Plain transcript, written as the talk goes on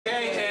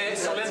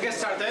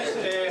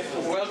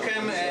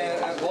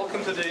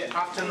to the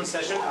afternoon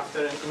session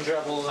after an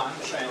enjoyable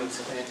lunch, and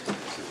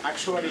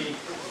actually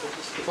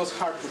it was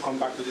hard to come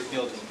back to this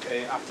building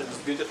after this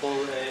beautiful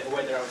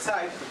weather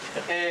outside.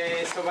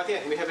 But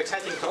yeah, we have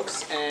exciting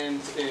talks,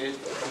 and the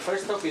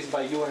first talk is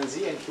by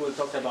Yuanzhi, and he will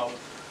talk about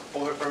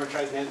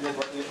over-parametrized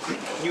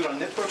neural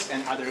networks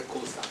and other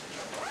cool stuff.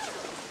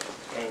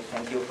 Okay,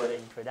 thank you for the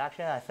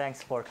introduction, and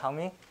thanks for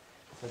coming.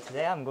 So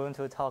today I'm going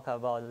to talk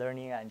about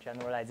learning and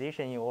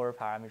generalization in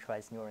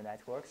over-parametrized neural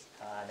networks,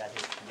 that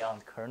is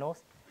beyond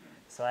kernels.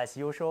 So as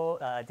usual,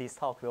 this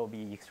talk will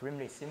be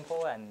extremely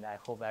simple, and I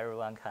hope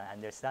everyone can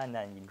understand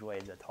and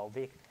enjoy the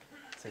topic.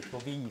 So it will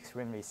be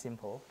extremely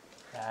simple.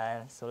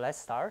 And so let's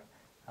start.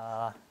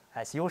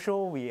 As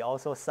usual, we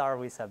also start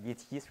with a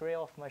bit history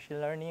of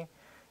machine learning.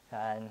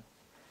 And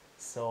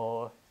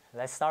so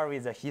let's start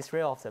with the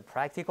history of the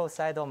practical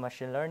side of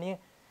machine learning.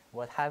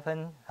 What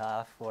happened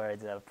for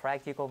the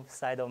practical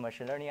side of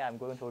machine learning, I'm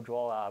going to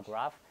draw a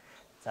graph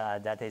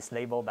that is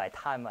labeled by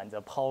time and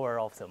the power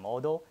of the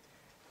model.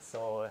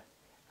 So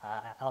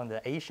on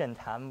the ancient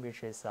time,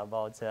 which is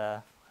about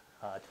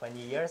 20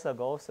 years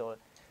ago, so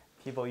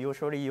people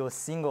usually use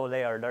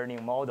single-layer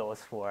learning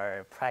models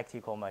for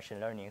practical machine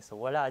learning. So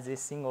what are these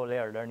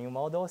single-layer learning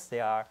models? They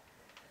are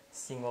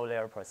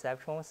single-layer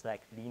perceptrons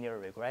like linear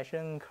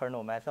regression,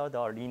 kernel method,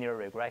 or linear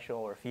regression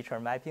or feature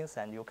mappings.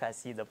 And you can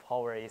see the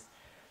power is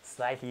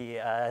slightly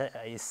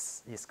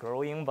is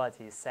growing, but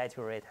is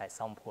saturated at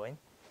some point.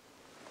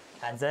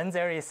 And then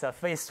there is a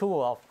phase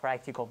 2 of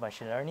practical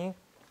machine learning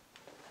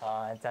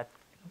that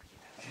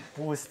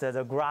boosts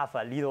the graph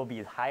a little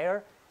bit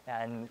higher,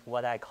 and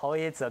what I call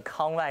it the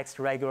convex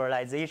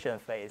regularization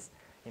phase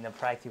in the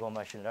practical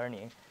machine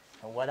learning.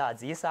 And what are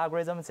these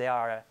algorithms? They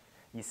are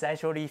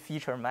essentially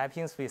feature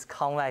mappings with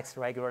convex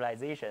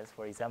regularizations.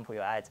 For example,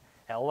 you add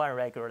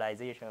L1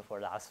 regularization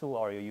for lasso,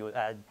 or you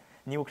add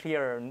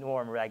nuclear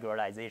norm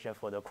regularization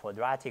for the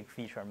quadratic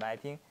feature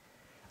mapping,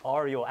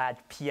 or you add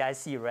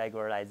PIC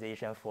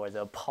regularization for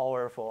the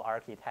powerful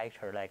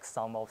architecture like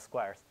sum of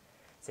squares.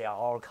 They are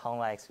all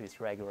convex with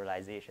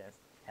regularizations,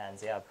 and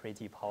they are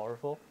pretty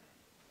powerful.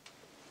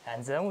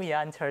 And then we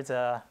enter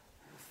the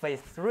phase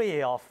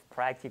 3 of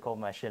practical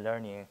machine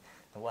learning.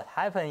 And what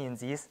happened in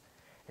this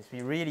is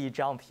we really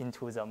jump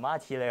into the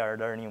multi-layer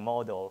learning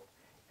model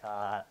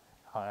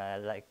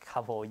like a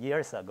couple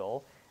years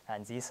ago.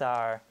 And these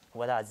are,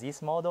 what are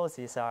these models?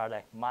 These are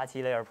like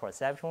multi-layer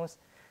perceptrons,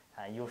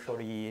 and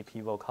usually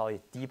people call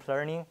it deep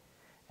learning.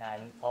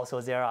 And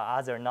also there are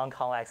other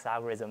non-convex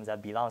algorithms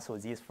that belong to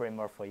this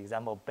framework, for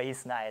example,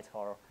 BaseNet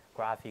or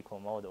graphical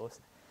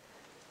models.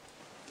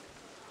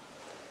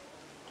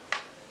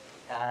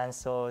 And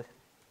so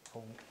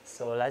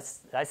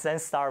let's then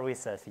start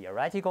with the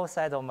theoretical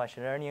side of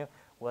machine learning.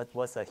 What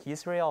was the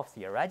history of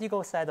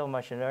theoretical side of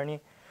machine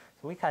learning?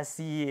 So we can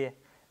see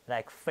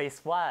like phase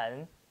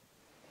 1.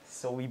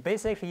 So we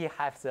basically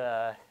have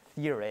the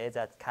theory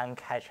that can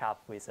catch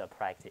up with the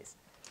practice.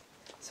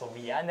 So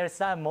we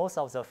understand most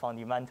of the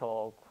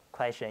fundamental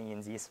question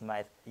in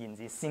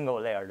this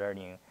single-layer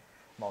learning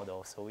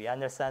model. So we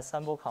understand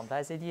sample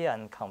complexity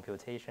and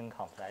computation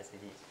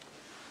complexity.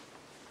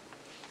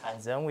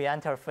 And then we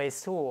enter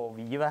phase 2.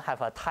 We even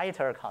have a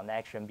tighter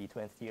connection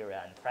between theory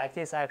and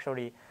practice.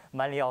 Actually,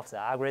 many of the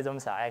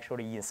algorithms are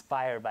actually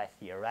inspired by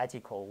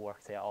theoretical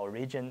work. Their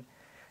origination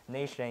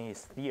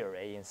is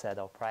theory instead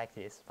of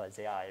practice, but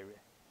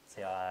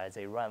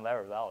they run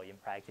very well in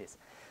practice.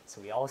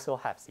 So we also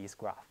have this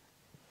graph.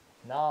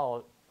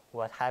 Now,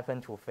 what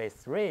happened to phase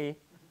 3?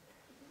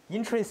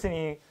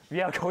 Interestingly, we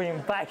are going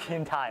back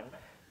in time.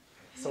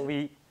 So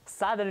we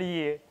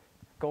suddenly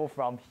go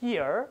from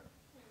here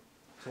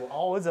to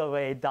all the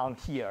way down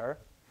here.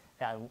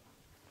 And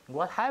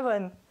what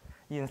happened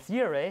in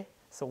theory?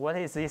 So what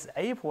is this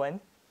A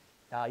point?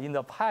 In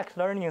the pack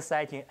learning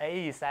setting,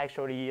 A is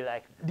actually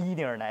like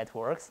linear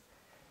networks,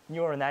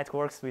 neural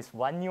networks with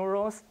one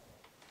neurons,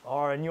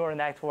 or a neural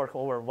network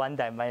over one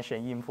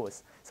dimension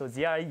inputs. So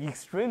they are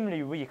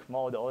extremely weak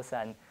models,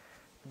 and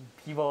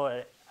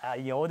people,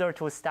 in order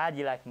to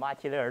study like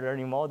multi-layer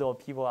learning model,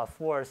 people are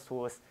forced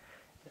to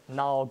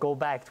now go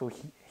back to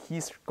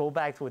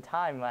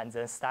time and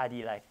then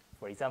study like,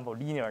 for example,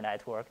 linear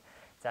network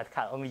that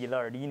can only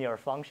learn linear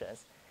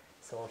functions.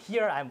 So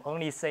here I'm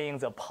only saying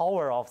the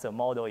power of the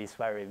model is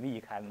very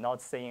weak. I'm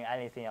not saying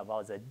anything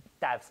about the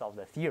depth of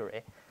the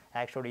theory.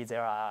 Actually,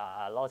 there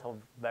are a lot of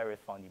very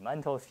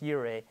fundamental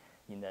theory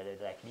in the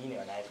like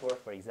linear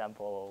network. For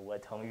example,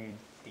 what Tengyu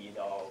did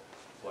or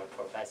what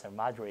Professor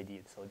Madre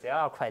did. So they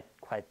are quite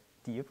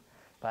deep.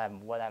 But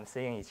what I'm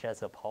saying is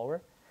just the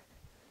power.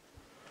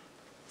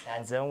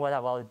 And then what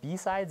about B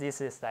side?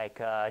 This is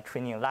like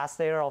training last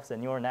layer of the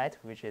neural net,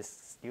 which is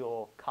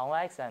still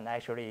convex and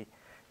actually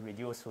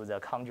reduced to the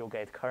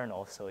conjugate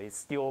kernel. So it's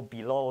still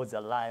below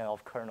the line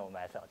of kernel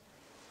method.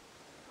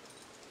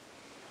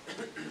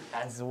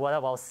 And what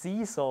about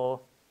C? So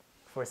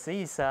for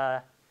C, it's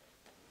a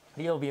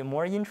little bit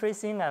more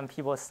interesting, and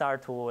people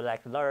start to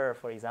like learn,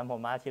 for example,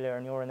 multi-layer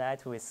neural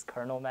net with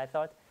kernel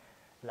method,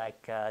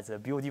 like the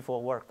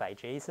beautiful work by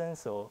Jason.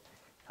 So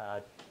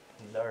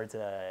learn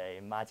a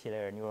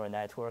multi-layer neural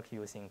network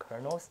using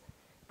kernels,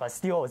 but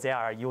still they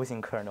are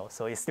using kernels,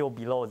 so it's still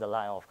below the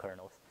line of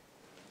kernels.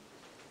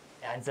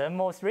 And then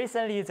most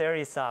recently, there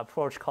is an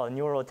approach called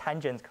neural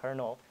tangent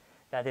kernel.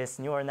 That is,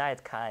 neural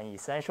net can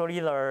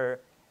essentially learn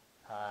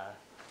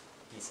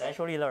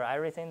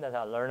everything that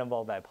are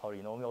learnable by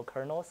polynomial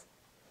kernels.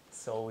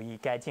 So we're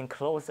getting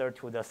closer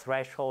to the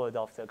threshold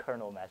of the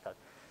kernel method.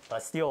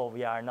 But still,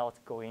 we are not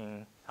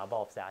going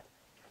above that.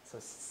 So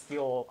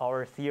still,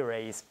 our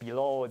theory is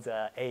below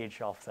the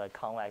edge of the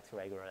convex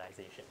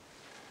regularization.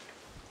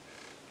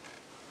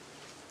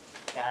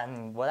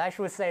 And what I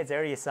should say,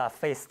 there is a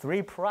phase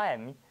 3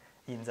 prime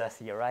in the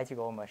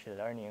theoretical machine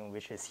learning,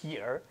 which is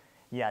here,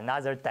 in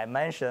another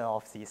dimension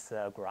of this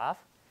graph.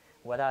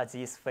 What are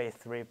these phase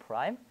 3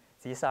 prime?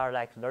 These are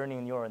like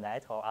learning neural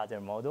net or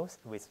other models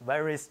with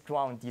very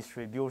strong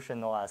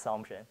distributional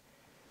assumption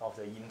of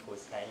the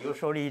inputs, and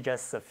usually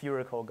just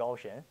spherical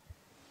Gaussian.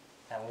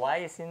 And why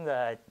it's in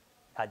a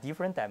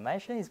different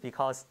dimension is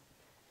because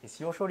it's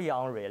usually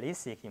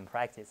unrealistic in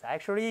practice.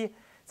 Actually,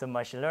 the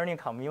machine learning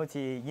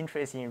community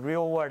interested in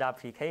real-world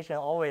application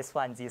always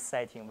find this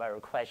setting very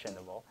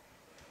questionable.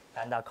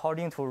 And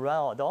according to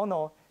Ron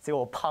O'Donnell, they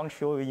will punch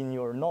you in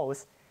your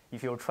nose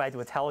if you try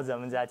to tell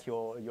them that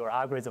your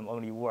algorithm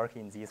only works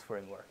in this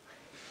framework.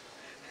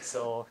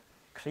 So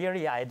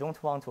clearly, I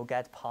don't want to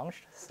get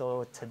punched.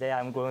 So today,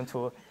 I'm going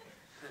to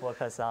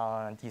focus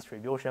on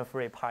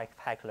distribution-free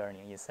pack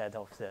learning instead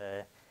of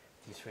the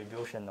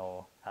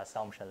distributional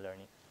assumption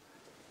learning.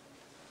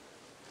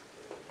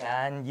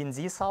 And in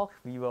this talk,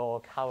 we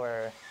will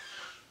cover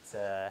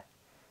the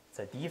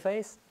D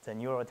phase, the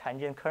neural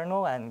tangent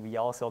kernel, and we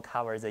also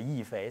cover the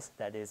E phase,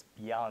 that is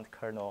beyond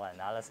kernel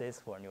analysis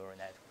for neural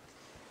networks.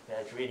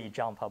 That really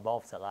jump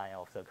above the line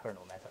of the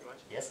kernel method.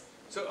 Yes?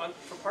 So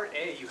for part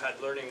A, you had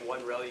learning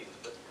one ReLU,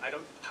 but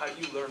how do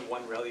you learn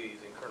one ReLU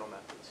using kernel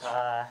methods?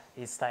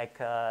 It's like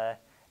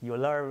you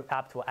learn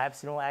up to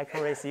epsilon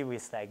accuracy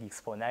with like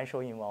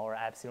exponential in our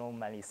epsilon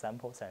many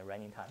samples and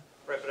running time.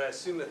 Right, but I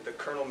assume that the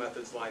kernel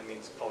methods line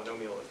means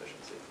polynomial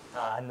efficiency.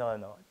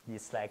 No.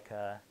 It's like,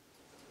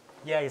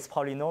 yeah, it's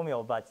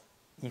polynomial, but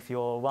if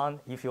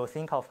you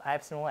think of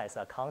epsilon as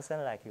a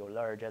constant, like you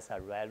learn just a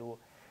ReLU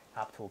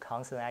up to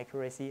constant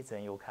accuracy,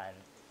 then you can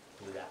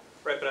do that.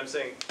 Right, but I'm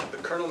saying the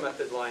kernel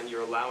method line,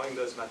 you're allowing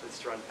those methods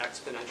to run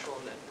exponential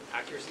and then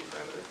accuracy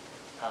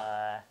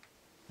parameter?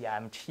 Yeah,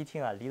 I'm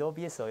cheating a little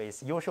bit, so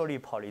it's usually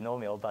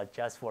polynomial, but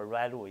just for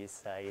ReLU,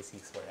 it's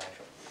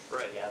exponential.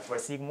 Right. Yeah, for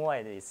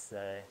sigmoid, it's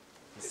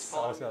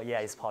also, yeah,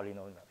 it's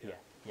polynomial.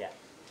 Yeah.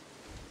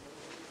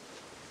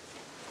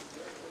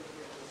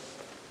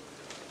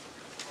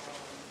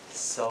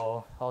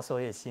 So also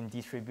it's in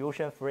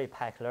distribution-free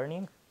pack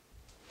learning.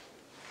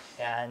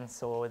 And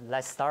so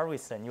let's start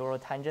with the neural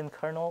tangent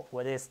kernel.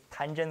 What is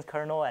tangent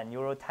kernel and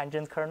neural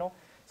tangent kernel?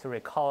 To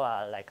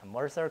recall, like a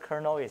Mercer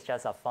kernel is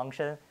just a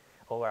function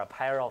over a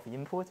pair of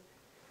input,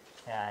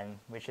 and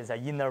which is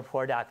an inner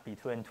product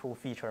between two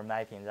feature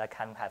mappings that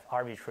can have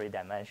arbitrary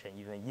dimension,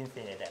 even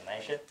infinite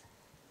dimension.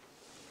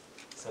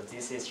 So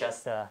this is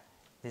just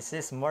this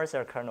is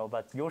Mercer kernel,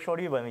 but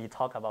usually when we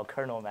talk about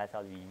kernel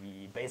method,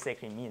 we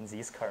basically mean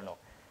this kernel.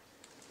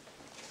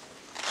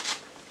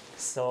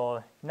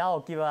 So now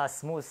given a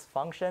smooth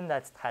function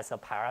that has a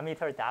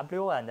parameter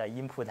w and an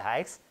input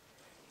x,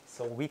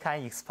 so we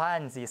can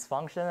expand this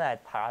function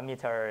at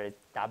parameter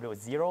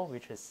w0,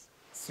 which is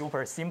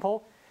super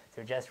simple.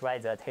 So just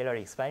write the Taylor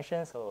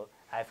expansion. So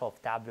f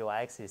of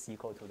wx is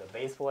equal to the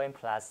base point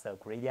plus the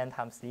gradient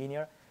times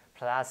linear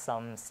plus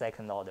some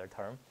second order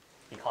term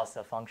because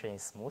the function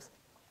is smooth.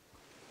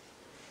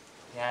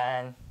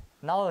 And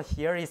now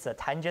here is a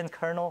tangent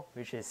kernel,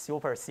 which is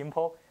super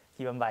simple,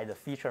 given by the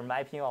feature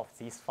mapping of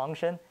this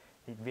function,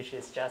 which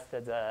is just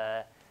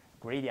the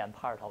gradient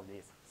part of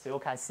this. So you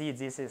can see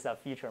this is a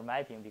feature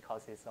mapping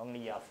because it's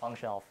only a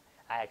function of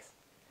x.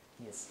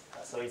 Yes.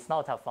 So it's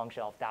not a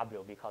function of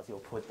w because you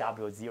put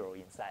w0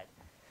 inside.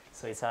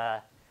 So it's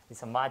a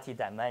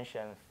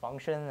multi-dimension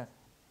function.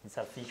 It's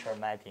a feature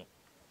mapping.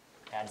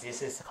 And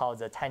this is called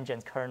the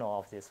tangent kernel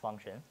of this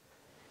function.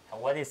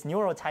 And what is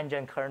neural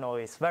tangent kernel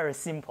is very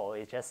simple.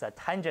 It's just a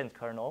tangent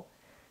kernel,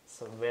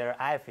 so where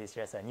f is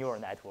just a neural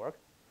network.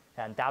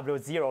 And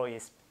w0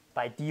 is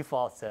by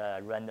default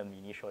random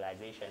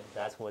initialization.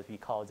 That's what we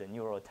call the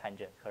neural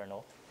tangent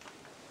kernel.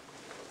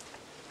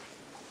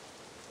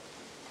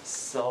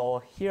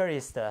 So here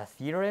is the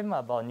theorem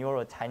about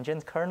neural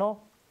tangent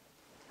kernel.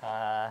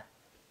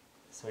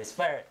 So it's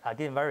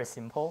very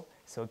simple.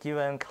 So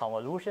given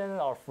convolution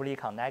or fully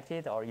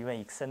connected or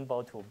even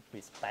extendable to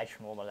with batch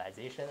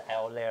normalization,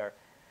 L-layer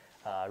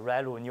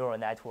ReLU neural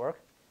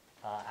network,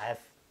 f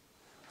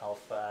of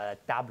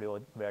w,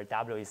 where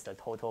w is the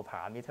total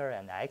parameter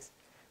and x,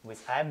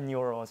 with m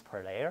neurons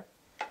per layer.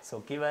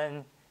 So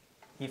given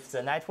if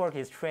the network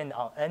is trained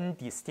on n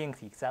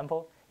distinct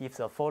example, if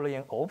the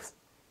following OPS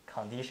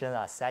conditions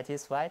are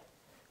satisfied,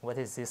 what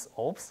is this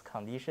OPS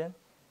condition?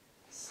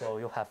 So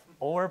you have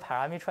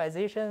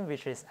over-parametrization,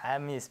 which is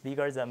m is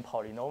bigger than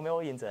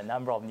polynomial in the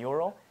number of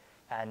neurons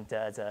and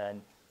the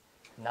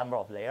number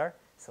of layers.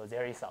 So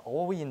there is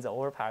O in the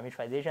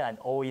over-parametrization and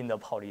O in the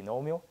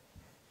polynomial.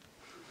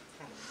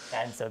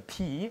 And the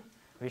P,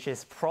 which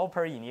is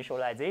proper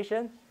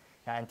initialization.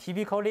 And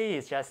typically,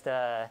 it's just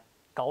a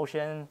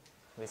Gaussian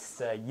with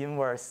the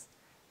inverse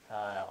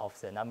of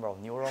the number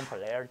of neurons per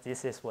layer.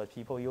 This is what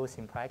people use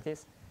in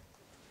practice.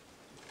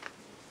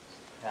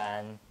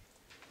 And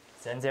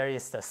then there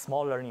is the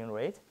small learning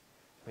rate,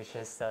 which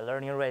is the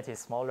learning rate is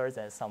smaller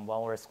than some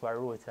 1/square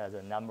root as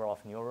the number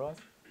of neurons.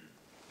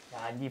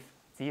 And if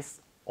these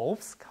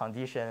OPS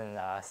conditions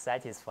are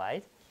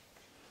satisfied,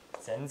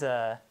 then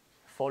the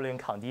following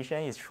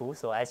condition is true.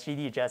 So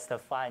SGD just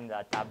find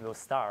a W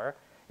star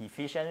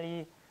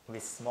efficiently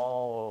with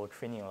small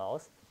training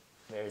loss,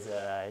 where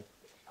the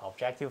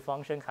objective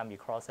function can be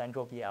cross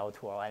entropy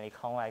L2 or any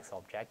convex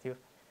objective,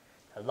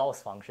 a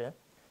loss function.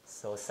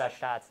 So such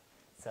that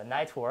the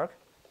network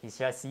is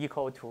just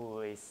equal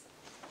to its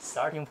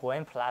starting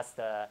point plus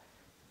the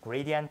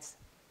gradient.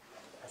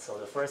 So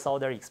the first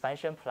order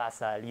expansion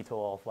plus a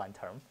little of one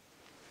term.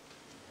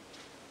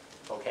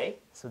 Okay,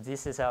 so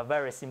this is a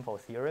very simple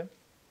theorem.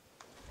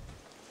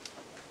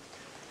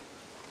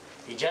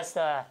 It just,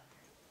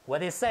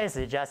 what it says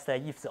is just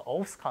if the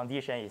OPS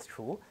condition is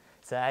true,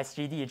 the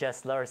SGD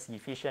just learns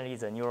efficiently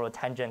the neural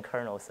tangent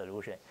kernel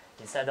solution.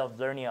 Instead of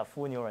learning a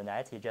full neural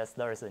net, it just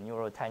learns the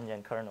neural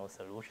tangent kernel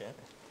solution.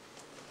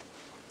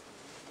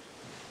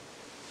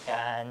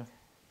 And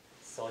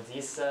so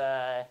this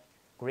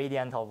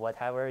gradient of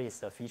whatever is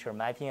the feature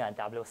mapping, and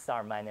W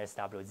star minus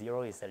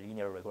W0 is the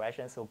linear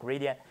regression. So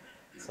gradient,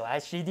 so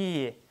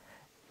SGD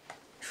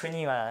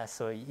training,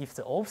 so if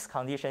the OPS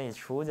condition is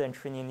true, then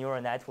training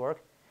neural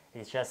network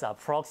is just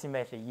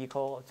approximately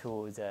equal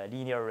to the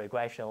linear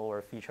regression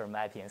over feature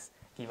mappings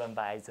given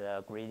by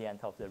the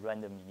gradient of the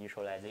random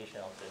initialization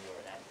of the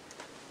neural net.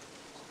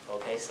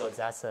 Okay, so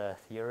that's a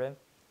theorem.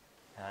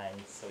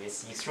 And so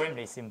it's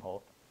extremely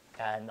simple.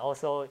 And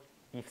also,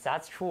 if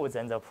that's true,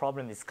 then the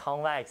problem is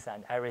convex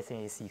and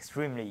everything is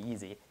extremely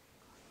easy.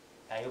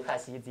 And you can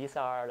see these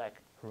are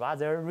like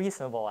rather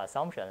reasonable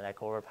assumptions,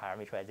 like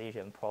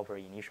over-parametrization, proper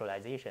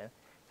initialization,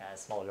 and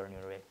small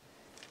learning rate.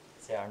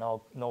 There are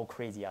no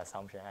crazy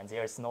assumptions, and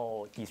there's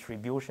no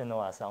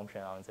distributional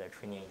assumption on the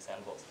training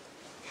examples.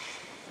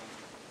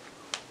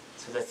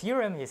 So the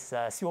theorem is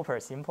super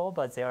simple,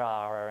 but there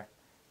are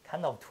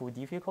kind of two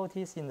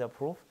difficulties in the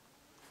proof.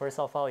 First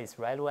of all is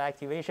ReLU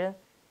activation.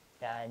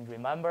 And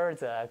remember,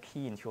 the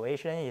key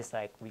intuition is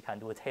like we can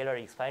do a Taylor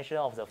expansion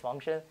of the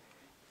function.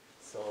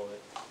 So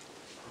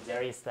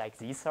there is like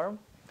this term,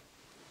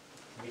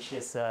 which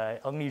is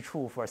only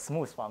true for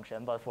smooth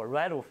function. But for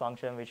ReLU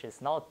function, which is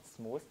not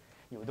smooth,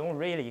 you don't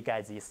really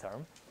get this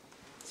term.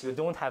 So you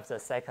don't have the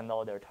second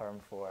order term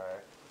for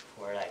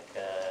like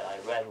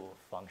a ReLU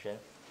function.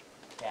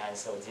 And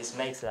so this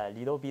makes it a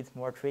little bit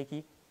more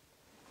tricky.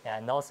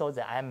 And also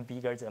the M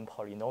bigger than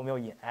polynomial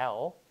in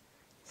L.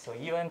 So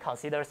even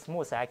consider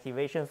smooth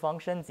activation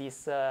function,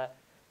 this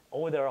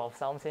order of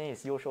something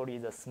is usually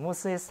the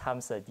smoothest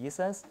times the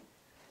distance.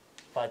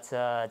 But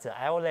the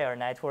L layer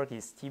network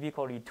is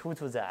typically 2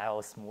 to the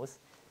L smooth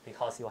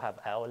because you have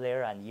L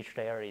layer and each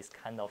layer is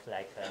kind of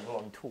like a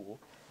norm 2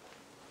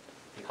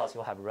 because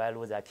you have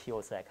ReLU that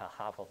kills like a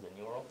half of the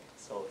neuron.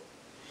 So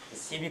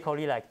it's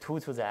typically like 2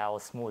 to the L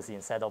smooth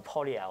instead of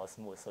poly L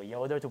smooth. So in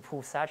order to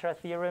prove such a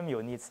theorem,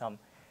 you need some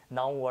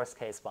non-worst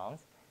case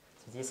bounds.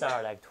 So these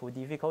are like two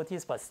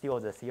difficulties, but still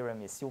the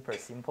theorem is super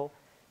simple.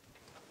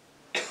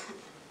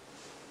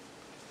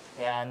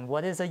 And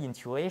what is the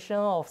intuition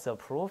of the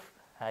proof?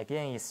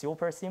 Again, it's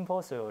super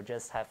simple. So you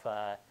just have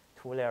a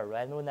two-layer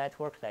ReLU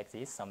network like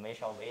this,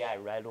 summation of AI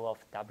ReLU of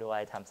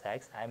Wi times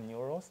X, M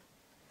neurons.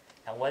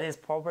 And what is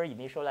proper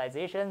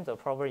initialization? The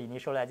proper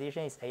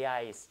initialization is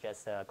AI is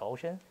just a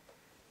Gaussian,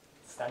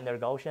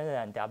 standard Gaussian,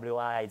 and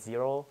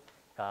Wi0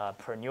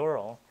 per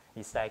neuron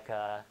is like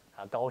a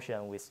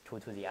Gaussian with 2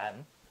 to the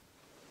M.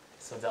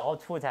 So the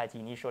output at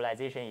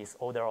initialization is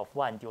order of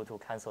 1 due to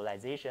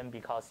cancellation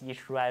because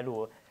each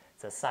ReLU,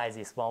 the size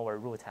is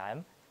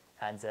 1/√m.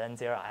 And then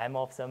there are M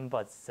of them,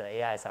 but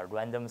the AIs are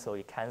random, so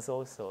it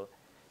cancels. So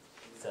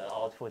the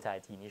output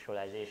at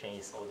initialization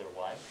is order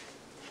 1.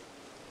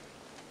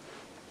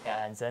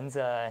 And then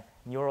the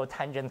neural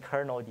tangent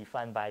kernel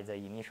defined by the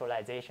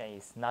initialization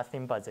is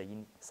nothing but the,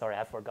 sorry,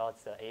 I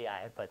forgot the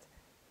AI, but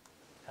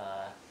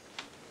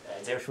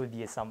there should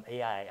be some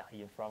AI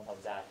in front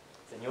of that.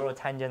 The neural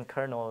tangent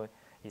kernel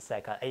is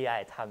like an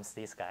AI times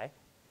this guy.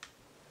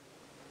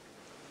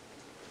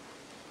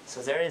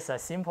 So there is a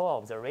simple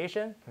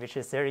observation, which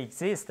is there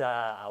exists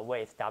a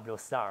weight W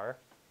star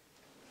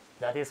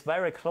that is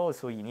very close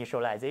to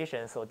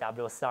initialization, so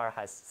W star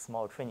has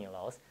small training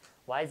loss.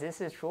 Why this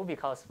is true?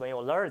 Because when you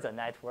learn the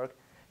network,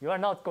 you are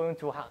not going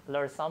to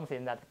learn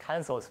something that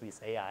cancels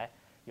with AI.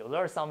 You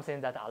learn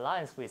something that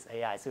aligns with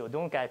AI, so you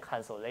don't get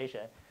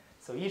cancellation.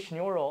 So each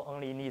neuron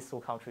only needs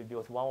to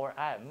contribute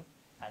 1/m,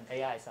 and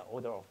AI is an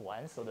order of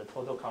 1, so the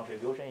total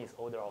contribution is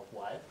order of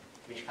 1,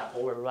 which can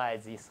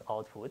override this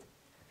output.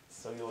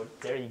 So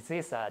there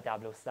exists a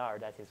W star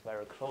that is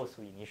very close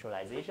to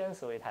initialization,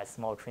 so it has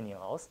small training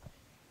loss.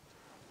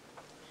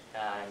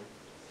 And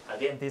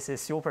Again, this is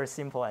super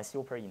simple and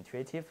super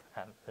intuitive.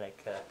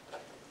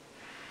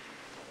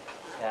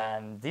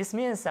 And this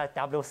means that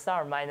W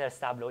star minus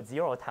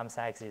W0 times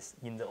x is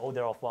in the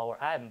order of our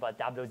m, but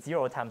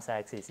W0 times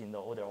x is in the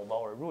order of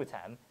our root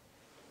m.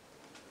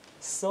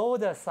 So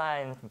the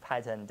sign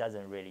pattern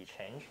doesn't really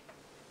change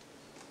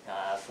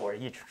for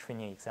each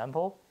training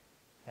example.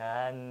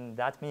 And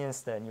that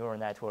means the neural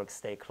network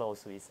stay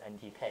close with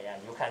NTK.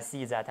 And you can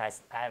see that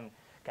as m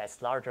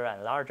gets larger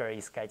and larger,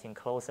 it's getting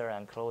closer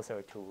and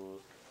closer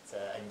to the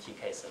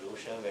NTK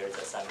solution, where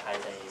the sign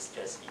pattern is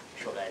just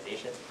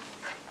initialization.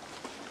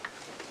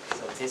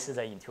 So this is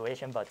the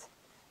intuition, but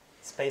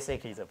it's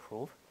basically the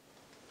proof.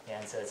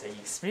 And so the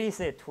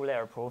explicit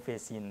two-layer proof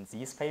is in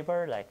this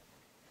paper, like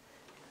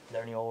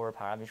learning over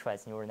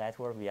parameterized neural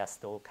network via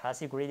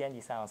stochastic gradient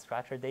descent on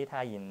structured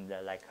data in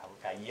like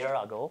a year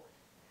ago.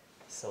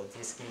 So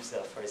this gives the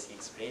first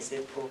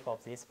explicit proof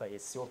of this, but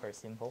it's super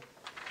simple.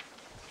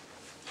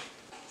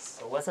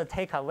 So what's the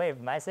takeaway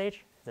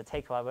message? The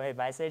takeaway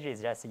message is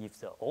just if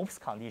the OPS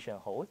condition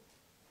holds,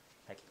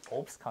 like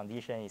OPS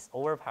condition is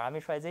over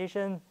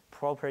parameterization,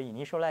 proper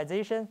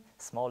initialization,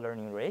 small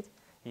learning rate.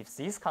 If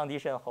this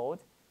condition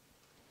holds,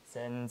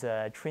 then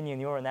the training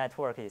neural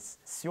network is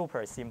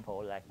super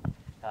simple. Like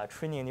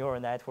training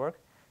neural network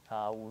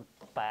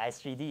by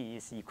SGD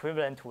is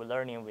equivalent to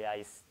learning via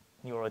its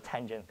neural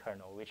tangent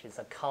kernel, which is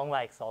a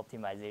convex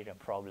optimization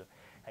problem.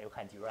 And you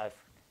can derive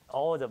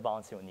all the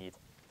bounds you need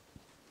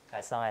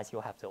as long as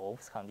you have the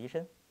OPS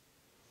condition.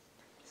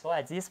 So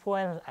at this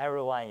point,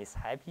 everyone is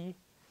happy,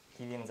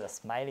 giving the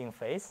smiling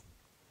face,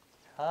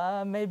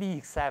 maybe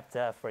except,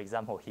 for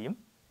example, him.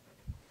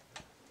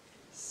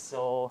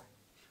 So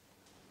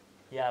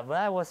yeah, when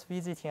I was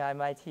visiting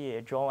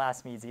MIT, John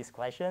asked me this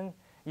question.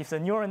 If the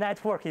neural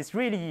network is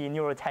really a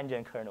neural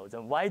tangent kernel,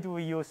 then why do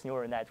we use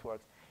neural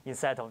networks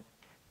instead of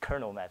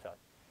kernel method?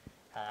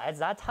 At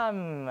that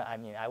time, I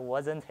mean, I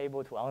wasn't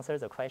able to answer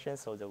the question,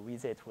 so the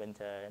visit went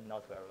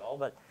not very well.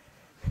 But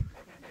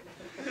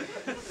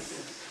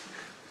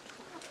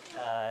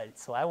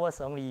so I was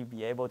only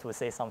be able to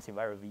say something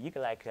very weak,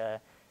 like the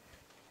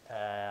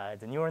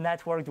neural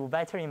network do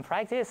better in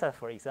practice.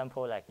 For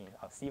example, like in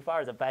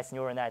CFAR, the best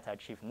neural net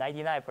achieved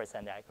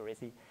 99%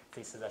 accuracy.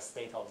 This is the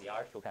state of the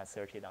art. You can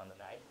search it on the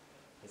net.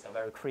 It's a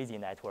very crazy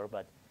network,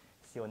 but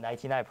still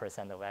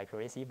 99% of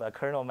accuracy. But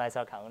kernel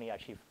method can only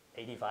achieve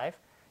 85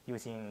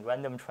 using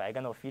random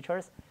trigonal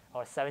features,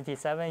 or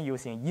 77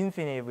 using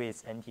infinite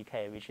width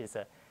NTK, which is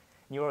a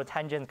neural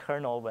tangent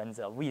kernel when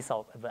the width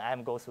of when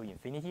m goes to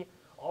infinity,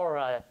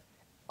 or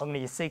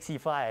only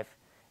 65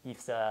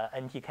 if the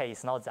NTK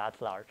is not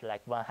that large,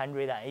 like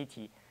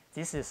 180.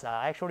 This is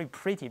actually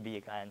pretty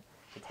big, and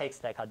it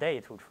takes like a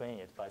day to train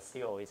it, but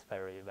still it's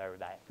very, very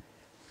bad.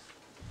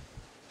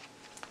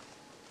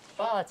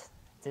 But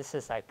this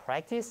is like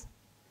practice.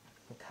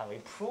 Can we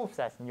prove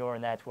that neural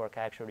network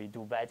actually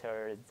do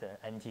better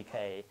than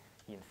NTK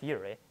in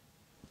theory?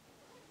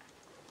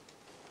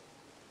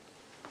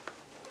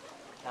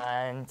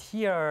 And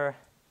here,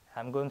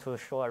 I'm going to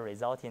show a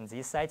result in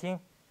this setting.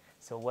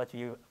 So what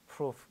we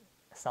prove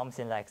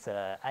something like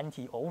the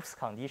anti-OPS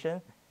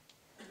condition,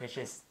 which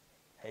is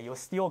you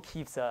still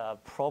keep the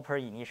proper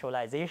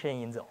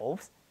initialization in the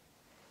OPS.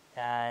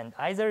 And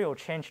either you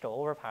change the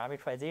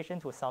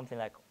over-parameterization to something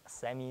like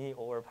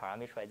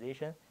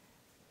semi-over-parameterization,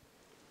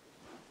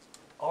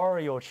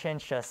 or you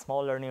change the small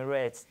learning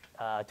rate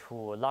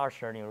to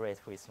large learning rate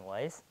with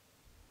noise.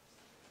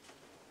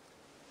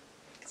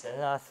 Then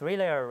a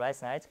three-layer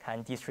ResNet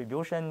can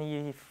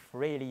distributionally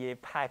freely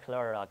pack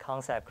learn a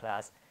concept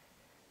class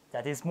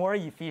that is more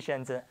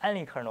efficient than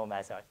any kernel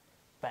method.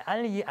 By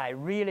any, I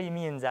really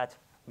mean that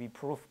we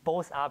prove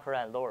both upper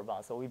and lower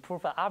bounds. So we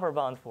prove an upper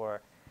bound for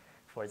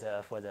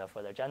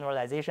the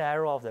generalization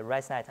error of the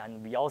ResNet,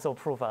 and we also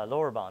prove a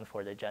lower bound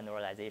for the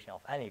generalization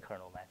of any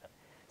kernel method.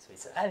 So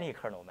it's any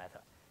kernel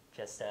method,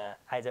 just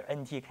either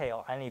NTK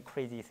or any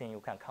crazy thing you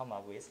can come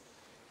up with,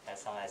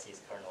 as long as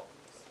it's kernel.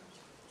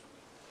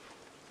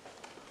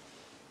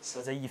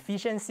 So the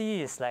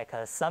efficiency is like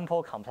a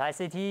sample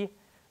complexity,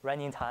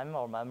 running time,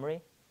 or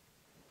memory.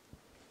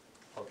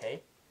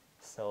 Okay,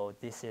 so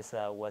this is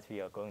what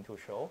we are going to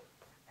show.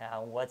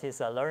 And what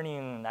is a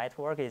learning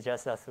network is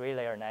just a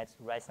three-layer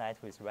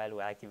ResNet with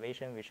ReLU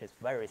activation, which is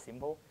very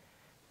simple.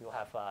 You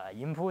have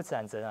inputs,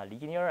 and then a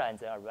linear, and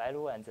then a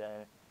ReLU, and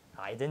then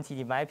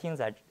identity mapping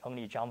that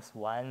only jumps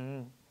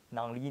one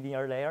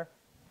nonlinear layer.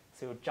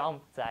 So you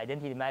jump, the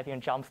identity mapping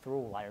jumps through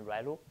one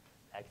ReLU,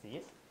 like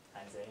this,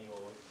 and then you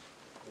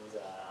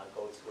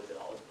go to the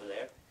output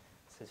layer.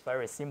 So it's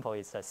very simple.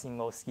 It's a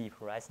single skip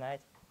ResNet.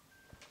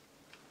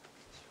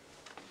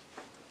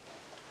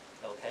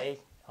 Okay,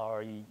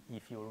 or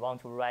if you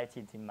want to write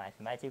it in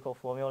mathematical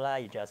formula,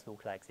 it just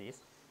looks like this.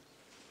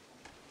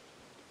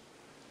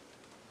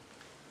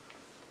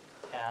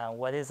 And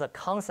what is a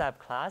concept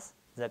class?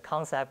 The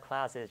concept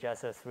class is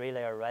just a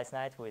three-layer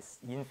ResNet with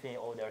infinite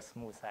order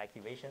smooth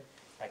activation.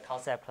 Like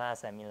concept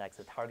class, I mean like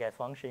the target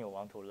function you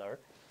want to learn.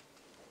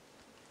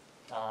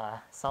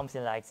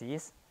 Something like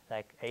this,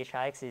 like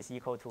hx is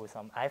equal to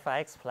some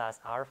fx plus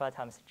alpha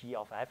times g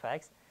of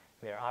fx,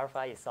 where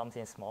alpha is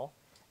something small.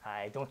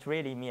 I don't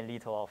really mean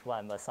little of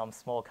 1, but some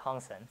small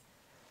constant.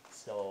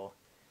 So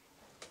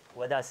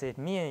what does it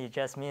mean? It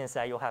just means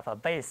that you have a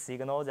base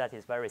signal that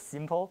is very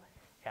simple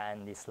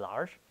and is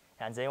large.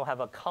 And then you have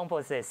a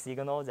composite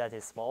signal that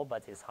is small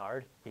but is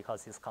hard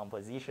because it's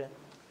composition.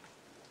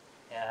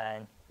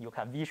 And you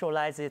can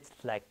visualize it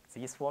like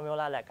this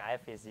formula, like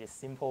F is these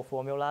simple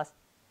formulas.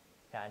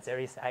 And there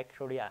is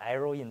actually an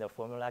arrow in the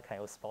formula.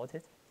 Can you spot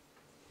it?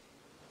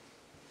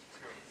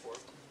 4.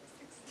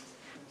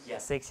 Yeah,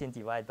 16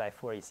 divided by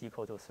 4 is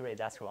equal to 3.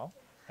 That's wrong.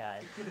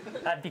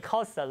 And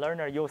because the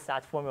learner used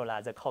that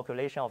formula, the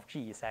calculation of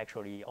G is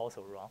actually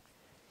also wrong.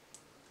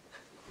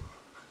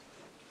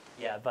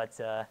 Yeah, but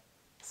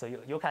so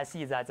you can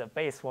see that the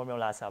base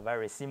formulas are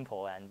very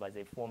simple, but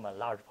they form a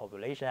large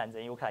population, and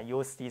then you can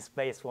use this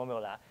base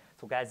formula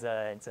to get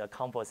the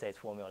composite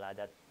formula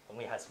that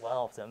only has one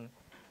of them,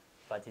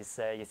 but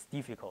it's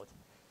difficult.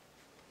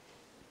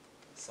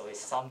 So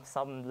it's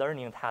some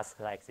learning tasks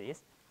like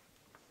this,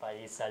 but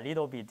it's a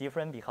little bit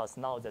different because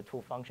now the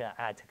two functions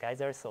add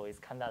together, so it's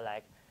kind of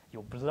like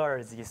you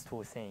blur these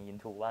two things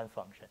into one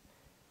function.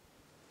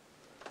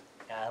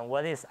 And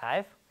what is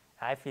F?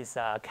 F is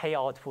a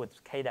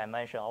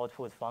k-dimension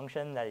output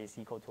function that is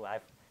equal to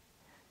F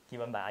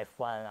given by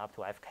F1 up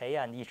to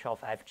Fk, and each of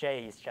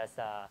Fj is just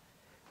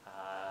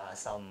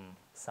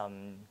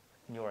some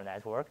neural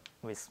network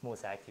with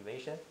smooth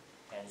activation,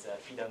 and the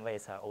hidden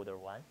weights are order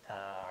 1,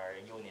 are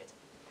unit.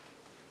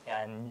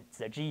 And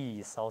the G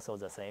is also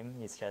the same,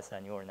 it's just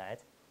a neural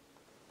net.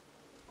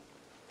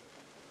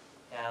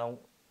 And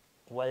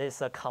what is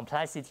the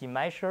complexity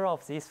measure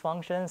of this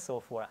function? So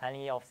for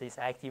any of these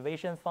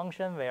activation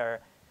function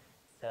where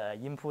the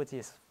input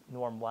is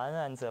norm 1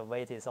 and the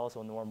weight is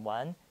also norm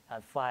 1,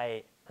 and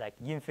phi like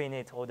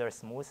infinite order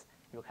smooth,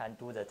 you can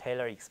do the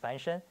Taylor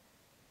expansion.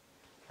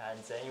 And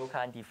then you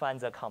can define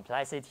the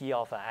complexity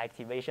of an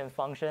activation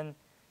function,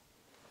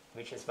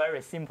 which is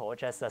very simple,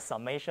 just a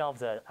summation of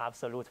the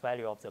absolute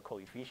value of the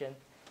coefficient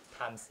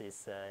times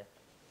it's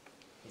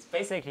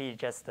basically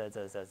just the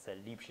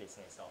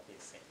Lipschitzness of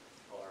this thing,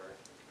 or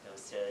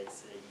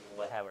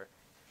whatever.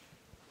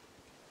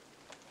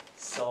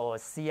 So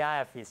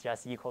CF is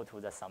just equal to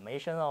the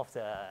summation of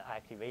the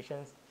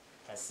activations,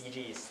 and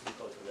CG is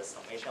equal to the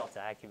summation of the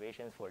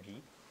activations for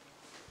G.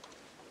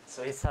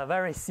 So it's a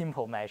very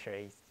simple measure.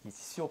 It's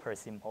super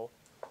simple.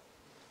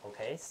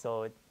 Okay,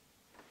 so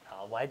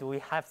why do we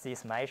have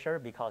this measure?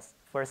 Because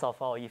first of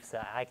all, if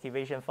the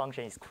activation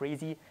function is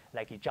crazy,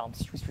 like it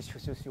jumps,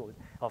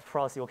 of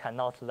course you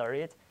cannot learn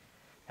it.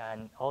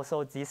 And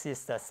also this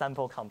is the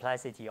sample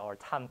complexity or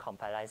time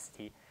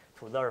complexity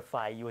to learn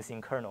phi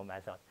using kernel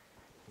method.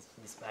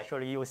 It's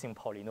actually using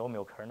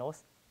polynomial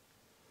kernels.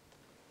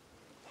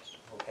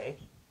 Okay,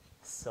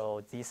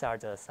 so these are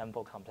the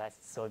sample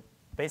complexity. So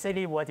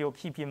basically what you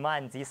keep in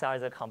mind, these are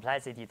the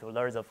complexity to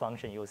learn the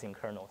function using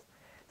kernels,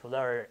 to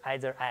learn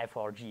either F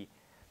or G,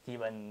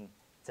 given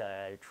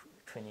the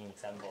training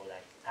example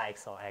like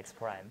X or X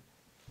prime.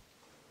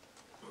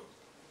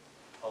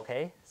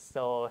 Okay,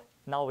 so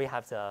now we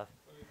have the,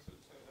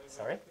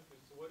 sorry?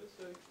 What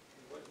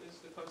is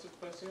the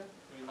consequence here?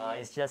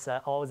 It's just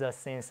all the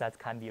things that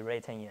can be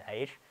written in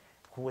H,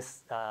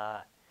 whose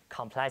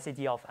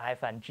complexity of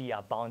F and G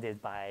are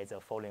bounded by the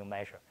following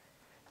measure.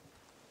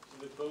 So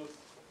they both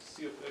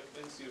C of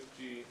F and C of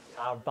G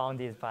are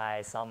bounded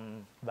by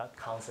some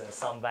constant,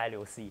 some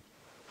value C.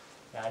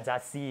 And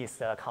that C is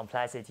the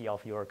complexity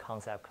of your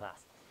concept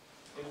class.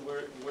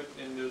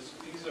 And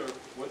these are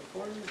what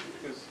form?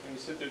 Because when you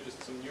said they're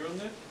just some neural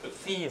net? But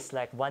Phi is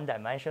like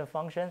one-dimension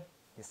function.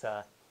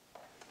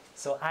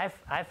 So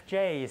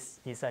Fj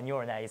is a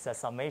neural net. It's a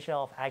summation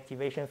of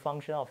activation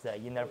function of the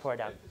inner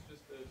product. F is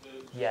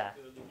just Yeah.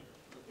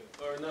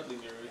 Okay. Or not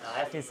linear.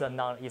 F is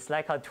it's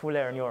like a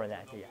two-layer neural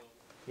net. Yeah.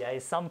 Yeah,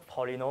 it's some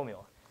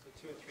polynomial.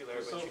 So 2 and 3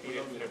 layers, but should be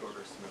infinite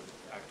order smooth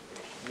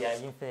activation.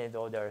 Yeah, infinite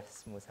order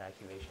smooth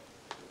activation.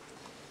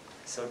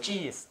 So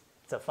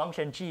the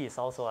function G is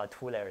also a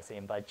two-layer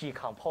thing, but G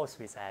composed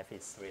with F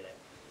is 3-layer.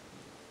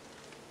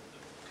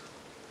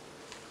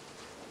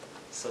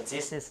 So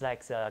this is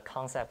like the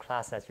concept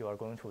class that you are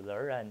going to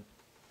learn, and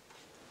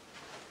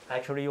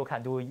actually you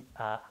can do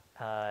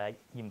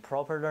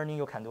improper learning,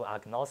 you can do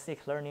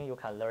agnostic learning, you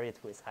can learn it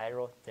with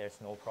arrow, there's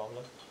no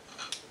problem.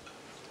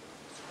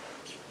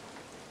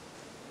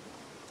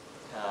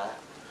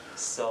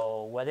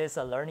 So what is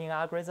a learning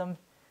algorithm?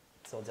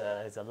 So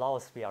the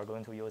laws we are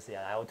going to use the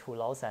L2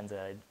 laws and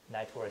the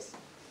networks.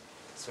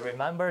 So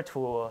remember,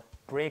 to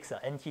break the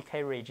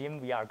NTK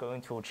regime, we are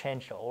going to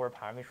change the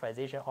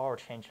over-parametrization or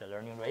change the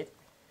learning rate.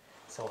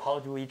 So how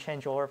do we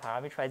change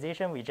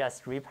over-parametrization? We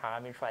just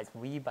reparameterize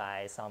V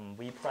by some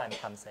V prime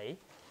times A,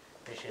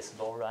 which is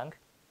low rank.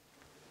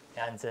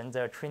 And then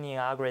the training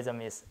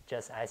algorithm is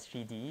just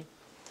SGD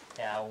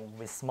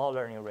with small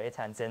learning rate,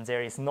 and then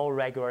there is no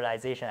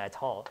regularization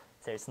at all.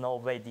 There's no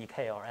weight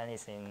decay or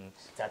anything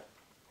that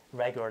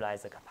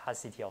regularize the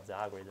capacity of the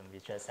algorithm.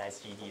 It's just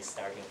SGD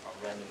starting from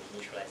random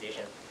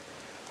initialization.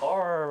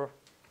 Or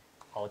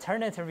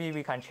alternatively,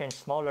 we can change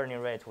small learning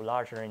rate to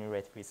large learning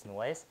rate with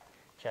noise,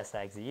 just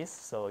like this.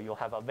 So you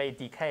have a weight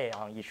decay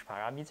on each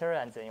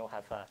parameter, and then you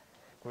have a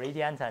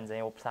gradient, and then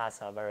you plus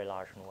a very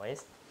large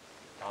noise.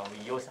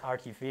 We use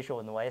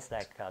artificial noise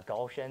like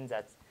Gaussian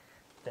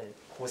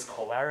whose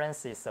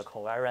covariance is the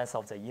covariance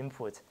of the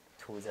input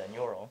to the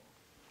neuron.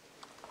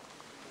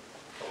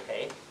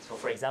 Okay, so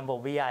for example,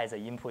 Vi, the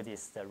input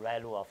is the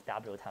value of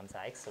W times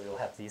X, so you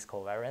have this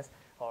covariance,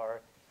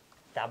 or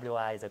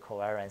Wi, the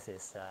covariance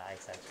is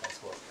XX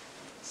transpose.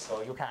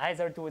 So you can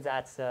either do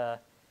that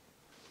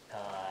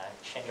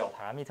change your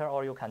parameter,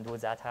 or you can do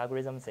that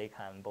algorithm. They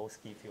can both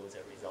give you the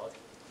result.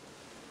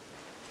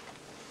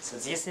 So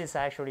this is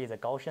actually the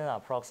Gaussian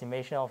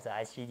approximation of the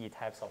SGD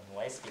types of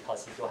noise,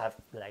 because if you have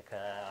like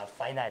a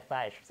finite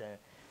batch, then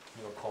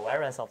your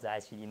covariance of the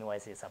SGD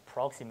noise is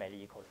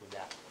approximately equal to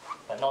that,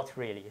 but not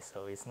really,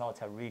 so it's not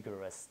a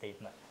rigorous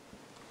statement.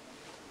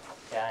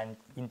 And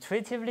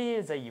intuitively,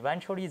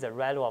 eventually the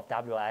value of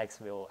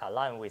Wx will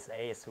align with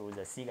A through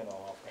the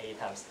signal of A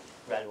times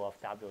value of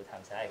W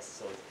times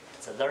X.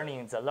 So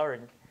the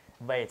learned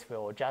weight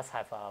will just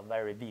have a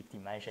very big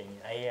dimension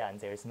in A, and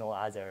there is no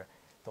other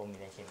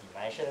dominating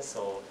dimension.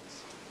 So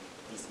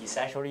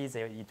essentially,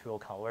 it will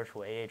converge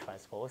to AA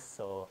transpose.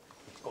 So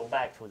it go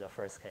back to the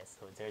first case.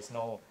 So there is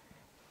no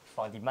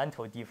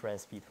fundamental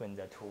difference between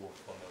the two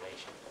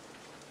formulations.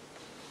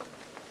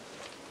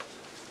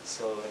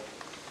 So,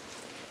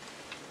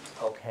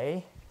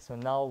 okay. So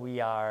now we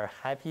are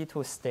happy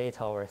to state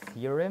our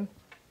theorem.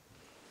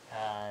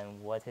 And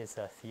what is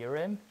a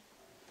theorem?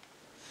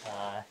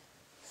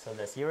 So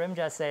the theorem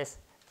just says,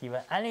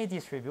 given any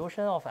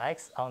distribution of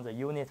X on the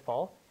unit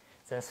ball,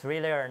 the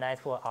three-layer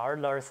network R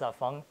learns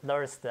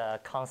the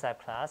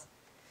concept class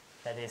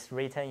that is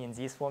written in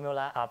this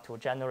formula up to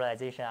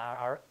generalization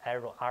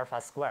arrow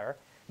alpha square,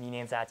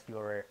 meaning that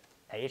your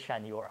H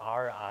and your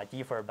R are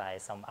differed by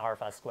some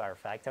alpha square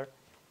factor.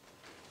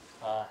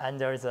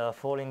 Under the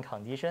following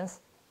conditions.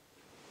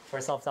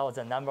 First of all,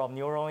 the number of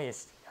neurons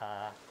is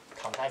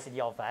complexity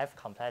of F,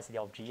 complexity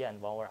of G,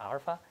 and 1 over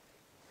alpha.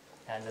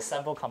 And the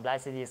sample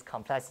complexity is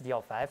complexity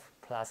of F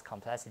plus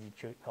complexity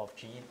of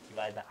G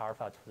divided by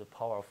alpha to the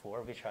power of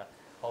 4, which are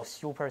all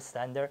super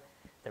standard.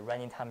 The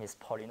running time is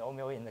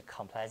polynomial in the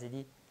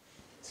complexity.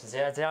 So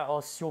they are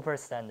all super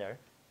standard.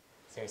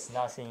 There's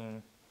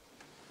nothing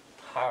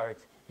hard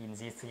in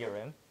this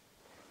theorem.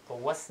 But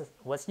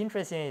what's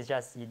interesting is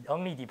just it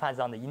only depends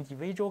on the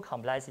individual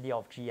complexity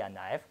of G and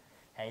F,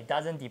 and it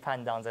doesn't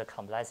depend on the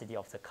complexity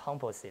of the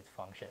composite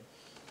function.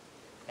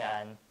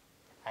 And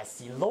as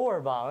the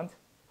lower bound,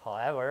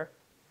 however,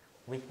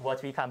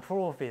 what we can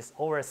prove is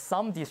over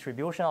some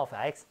distribution of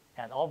X,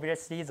 and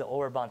obviously the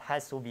overbound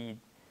has to be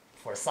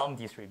for some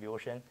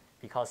distribution,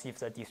 because if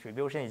the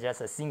distribution is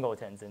just a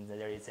singleton, then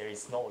there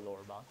is no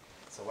lower bound.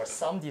 So for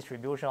some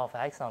distribution of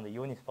X on the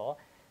unit ball,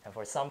 and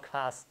for some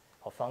class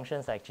of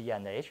functions like G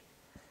and H,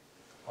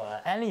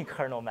 any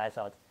kernel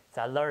method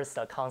that learns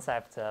the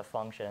concept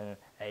function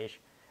H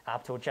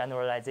up to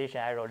generalization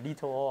arrow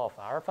little o of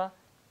alpha,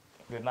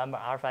 remember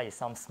alpha is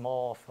some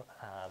small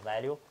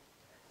value,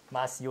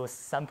 must use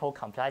sample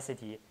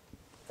complexity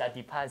that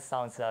depends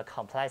on the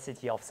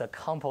complexity of the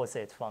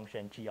composite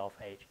function G of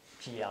H,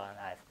 G and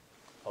F.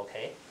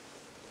 Okay?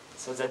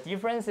 So the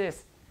difference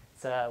is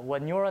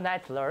what neural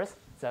net learns,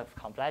 the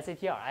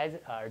complexity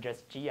are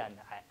just G and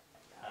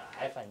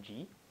F and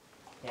G.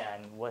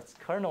 And what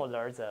kernel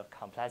learns, the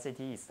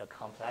complexity is the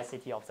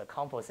complexity of the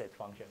composite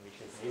function, which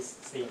is this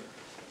thing.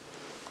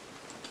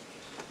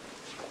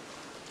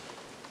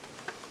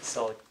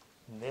 So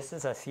this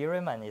is a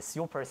theorem, and it's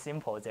super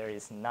simple. There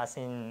is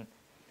nothing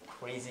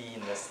crazy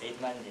in the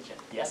statement.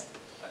 Yes?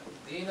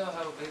 Do you know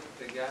how big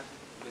the gap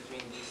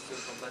between these two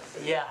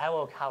complexities? Yeah, I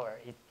will cover.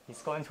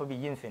 It's going to be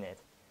infinite.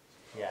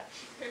 Yeah.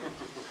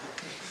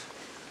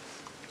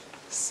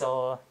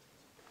 So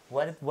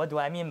what do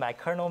I mean by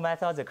kernel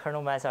method? The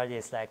kernel method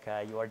is like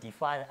you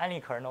define any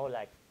kernel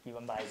like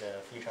given by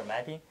the feature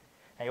mapping,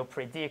 and you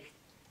predict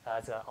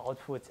the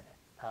output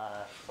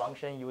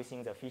function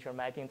using the feature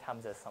mapping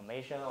times the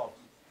summation of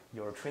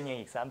your training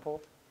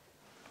example.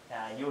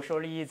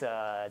 Usually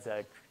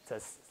the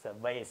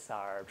weights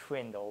are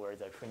trained over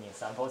the training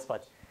samples,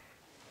 but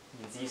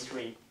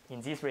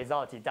in this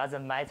result, it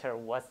doesn't matter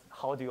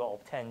how do you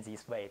obtain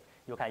this weight.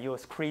 You can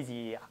use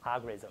crazy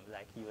algorithm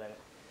like even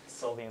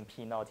solving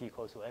P not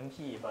equal to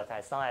NP, but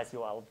as long as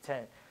you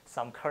obtain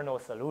some kernel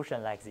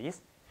solution like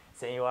this,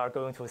 then you are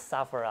going to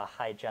suffer a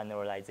high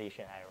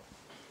generalization error.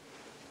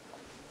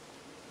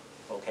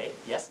 Okay,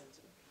 yes?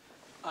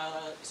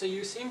 So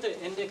you seem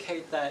to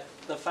indicate that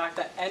the fact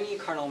that any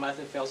kernel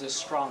method fails is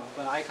strong,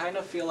 but I kind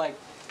of feel like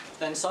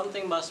then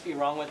something must be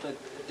wrong with the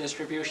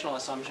distributional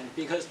assumption,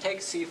 because take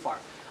CFAR.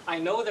 I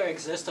know there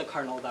exists a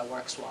kernel that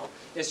works well.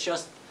 It's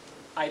just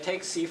I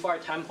take CFAR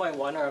 10.1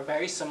 or a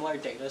very similar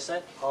data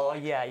set. Oh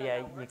yeah,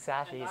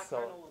 exactly. And that So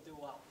kernel will do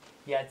well.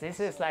 yeah, this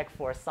is like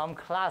for some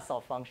class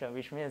of function,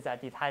 which means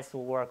that it has to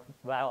work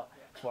well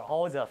for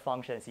all the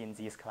functions in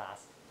this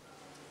class.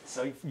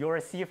 So if your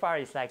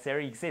CFAR is like there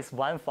exists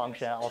one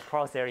function, of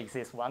course there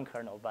exists one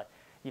kernel, but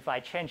if I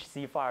change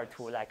CFAR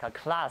to like a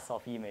class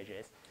of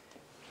images,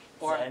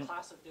 Or a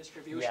class of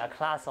distribution. Yeah,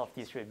 class of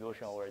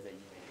distribution over the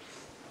image.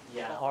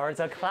 Yeah, or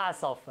the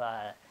class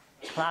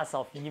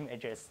of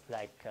images,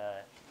 like,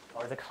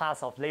 or the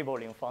class of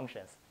labeling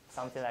functions,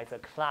 something like the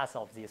class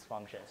of these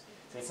functions.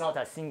 So it's not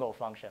a single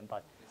function,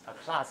 but a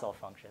class of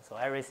functions. So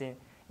everything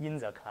in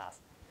the class.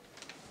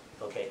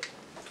 Okay.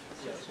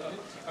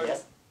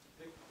 Yes?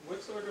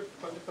 What sort of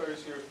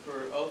quantifiers here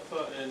for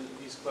alpha and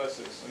these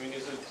classes? I mean,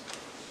 is it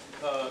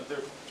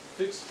they're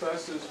fixed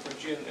classes for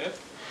G and F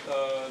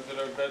that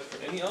are bad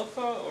for any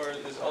alpha, or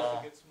as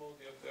alpha gets small,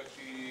 do you have to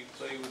actually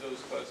play with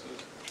those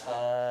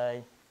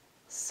classes?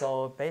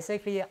 So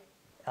basically,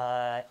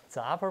 the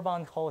upper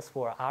bound holds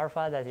for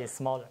alpha that is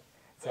smaller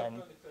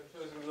than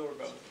the lower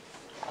bound.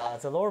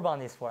 the lower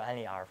bound is for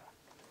any alpha.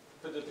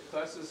 But are the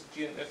classes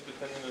G and F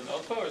dependent on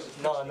alpha, or is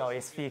it No, no,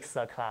 it's fixed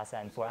class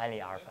and for any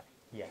alpha.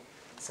 Yeah.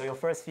 So you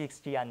first fix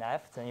G and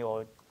F, then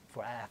you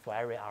for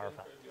every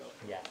alpha.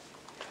 Yeah.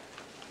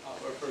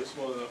 Or for a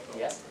small alpha.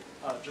 Yes.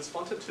 Just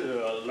wanted to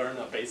learn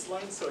a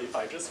baseline. So if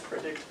I just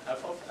predict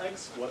f of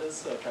x, what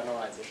is the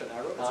generalization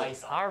error?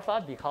 It's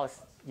alpha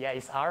because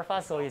it's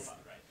alpha, so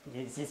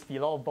it's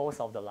below both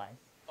of the line.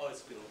 Oh,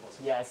 it's below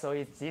both. Yeah,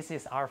 so this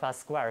is alpha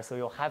square, so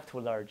you have to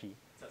learn G.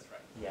 That's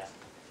right. Yeah.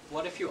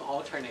 What if you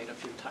alternate a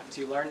few times?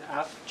 You learn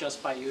F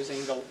just by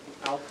using the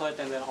output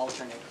and then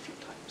alternate a few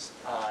times.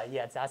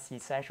 Yeah, that's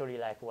essentially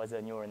like what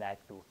the neural net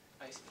do.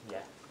 I see.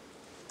 Yeah.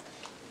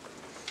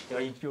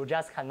 You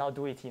just cannot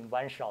do it in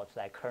one shot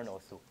like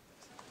kernels do.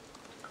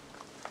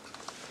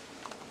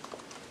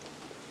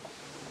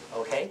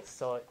 Okay,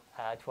 so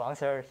to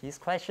answer his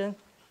question,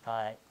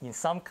 in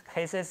some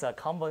cases, the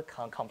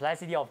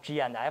complexity of G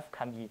and F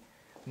can be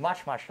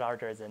much, much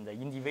larger than the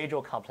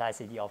individual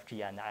complexity of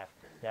G and F.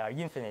 They are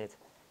infinitely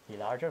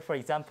larger. For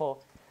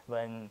example,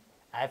 when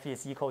F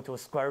is equal to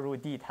square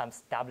root D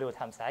times W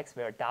times X,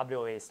 where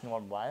W is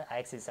norm 1,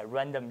 X is a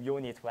random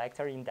unit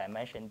vector in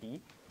dimension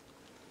D.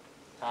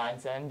 And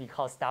then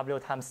because W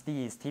times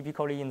D is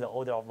typically in the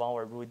order of 1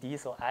 over root D,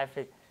 so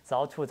the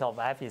output of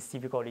F is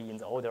typically in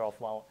the order of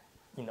 1.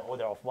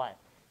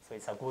 So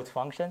it's a good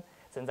function.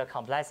 Then the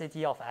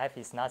complexity of F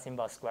is nothing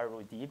but square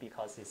root D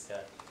because it's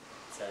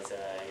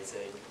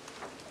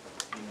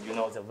you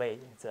know the way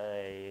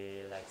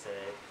the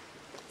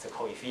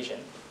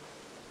coefficient.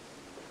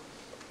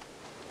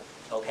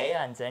 Okay,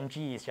 and then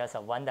G is just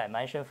a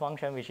one-dimension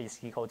function which is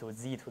equal to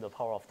Z to the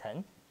power of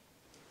 10.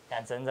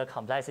 And then the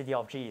complexity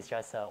of G is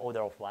just an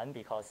order of 1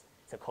 because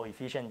the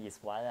coefficient is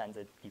 1 and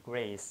the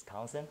degree is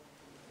constant.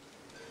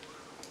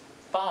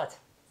 But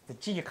the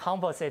G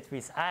composite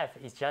with F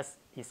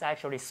is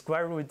actually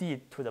square root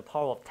D to the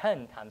power of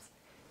 10 times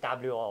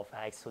W of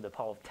X to the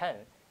power of 10.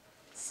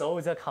 So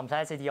the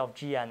complexity of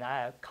G and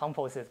F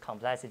composite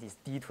complexity is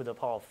D to the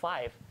power of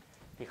 5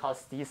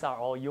 because these are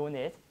all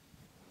unit.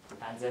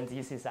 And then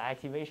this is the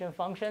activation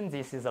function.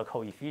 This is a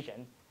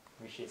coefficient,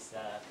 which is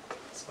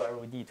square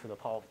root D to the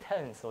power of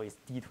 10. So it's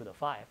D to the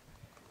 5.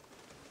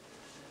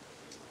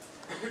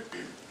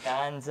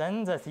 And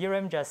then the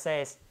theorem just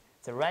says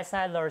the right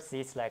side learns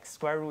is like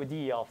square root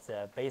D of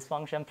the base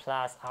function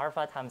plus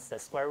alpha times the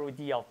square root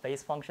D of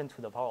base function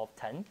to the power of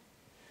 10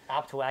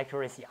 up to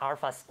accuracy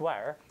alpha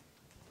square.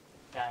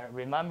 And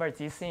remember,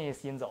 this thing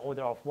is in the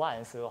order of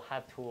 1, so you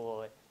have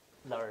to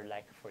learn,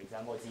 like, for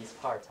example, this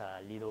part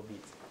a little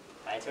bit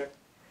better.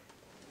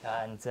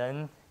 And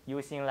then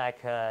using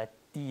like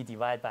D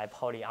divided by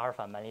poly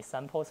alpha many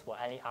samples for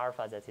any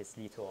alpha that is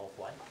little of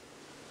 1.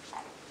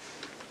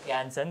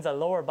 And then the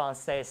lower bound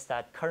says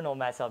that kernel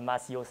method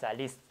must use at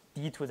least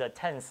D to the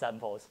 10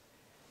 samples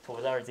to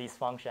learn this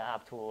function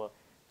up to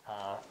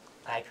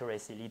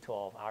accuracy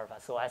little of alpha.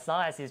 So as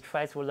long as it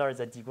tries to learn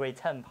the degree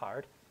 10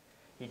 part,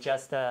 you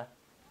just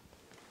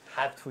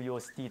have to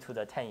use D to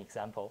the 10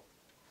 example.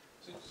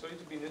 So, sorry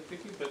to be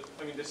nitpicky, but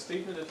I mean the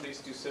statement at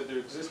least you said there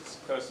exists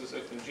classes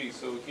F and G.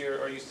 So here,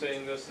 are you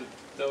saying that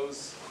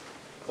those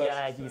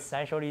classes? Yeah,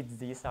 essentially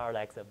these are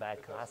like the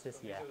bad classes.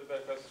 Yeah. These are the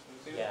bad classes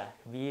from the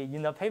Yeah.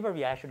 In the paper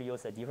we actually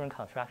use a different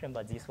construction,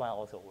 but this one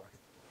also works.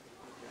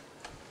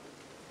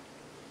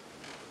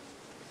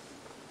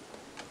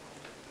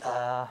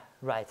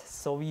 Right.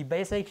 So we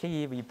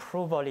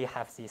probably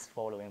have this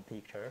following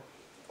picture.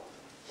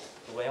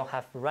 When you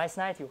have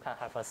ResNet, you can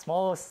have a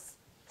small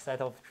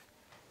set of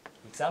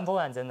example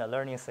and then the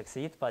learning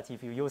succeeds. But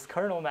if you use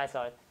kernel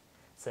method,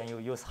 then you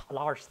use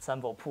large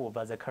sample pool,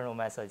 but the kernel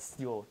method is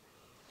still.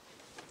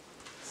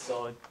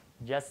 So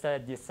just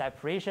this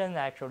separation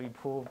actually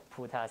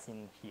put us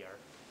in here.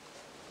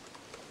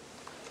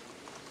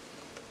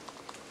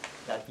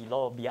 That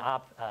below be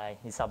up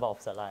is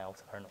above the line of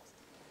the kernels.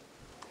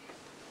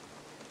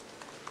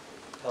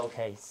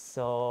 Okay,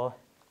 so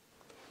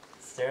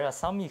there are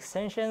some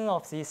extension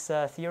of this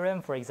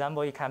theorem. For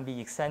example, it can be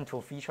extended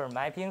to feature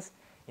mappings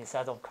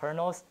instead of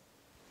kernels.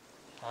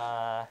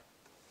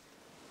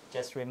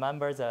 Just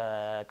remember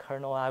the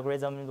kernel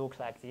algorithm look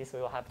like this. So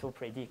you have to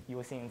predict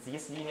using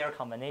this linear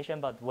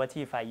combination, but what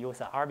if I use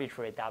an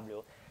arbitrary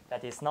W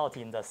that is not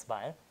in the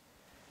span?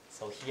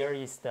 So here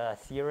is the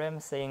theorem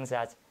saying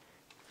that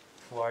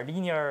for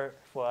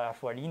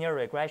linear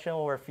regression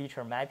over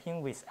feature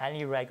mapping with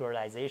any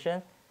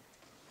regularization,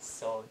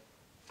 so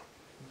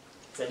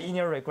the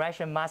linear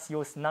regression must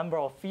use number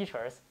of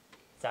features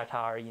that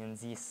are in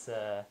this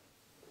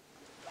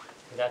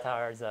that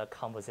are the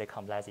composite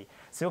complexity.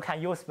 So you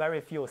can use very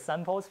few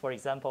samples. For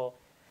example,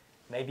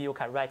 maybe you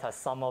can write a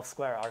sum of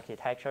square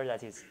architecture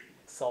that is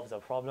solve the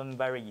problem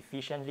very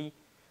efficiently.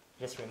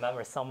 Just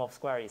remember, sum of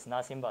square is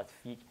nothing but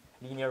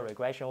linear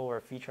regression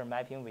over feature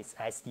mapping with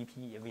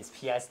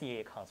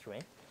PSD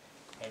constraint.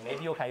 And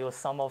maybe you can use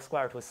sum of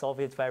square to solve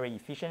it very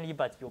efficiently,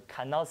 but you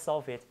cannot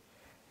solve it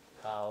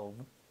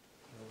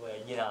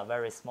in a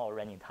very small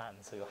running time.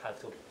 So you have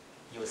to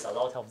use a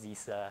lot of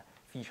these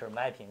feature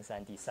mappings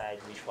and decide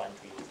which one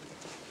to use.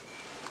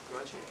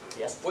 Yuanzhi?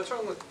 Yes? What's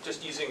wrong with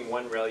just using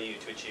one ReLU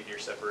to achieve your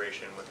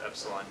separation with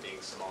epsilon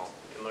being small?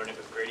 You can learn it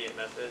with gradient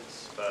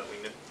methods, but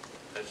we know,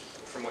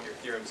 from what your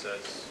theorem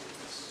says,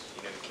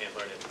 you can't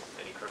learn it with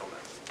any kernel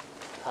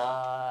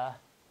method.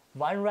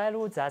 One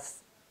ReLU,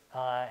 that's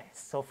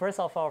so first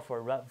of all,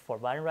 for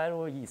one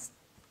ReLU is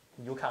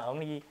you can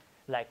only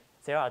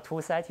there are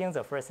two settings.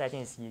 The first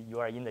setting is you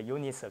are in the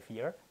unit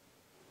sphere.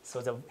 So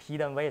the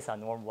hidden weights are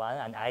norm 1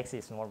 and x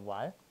is norm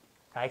 1.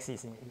 X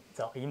is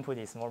the input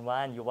is norm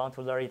 1. You want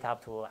to learn it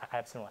up to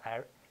epsilon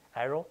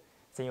arrow.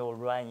 Then you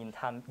run in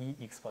time e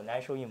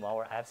exponential in 1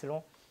 over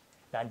epsilon.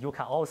 And you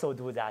can also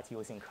do that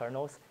using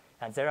kernels.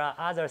 And there are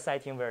other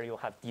settings where you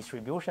have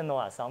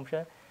distributional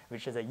assumption,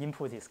 which is the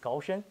input is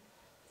Gaussian.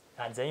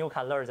 And then you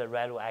can learn the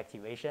ReLU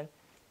activation.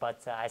 But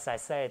as I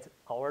said,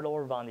 our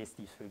lower bound is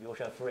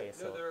distribution free.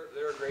 So no,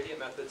 there are gradient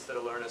methods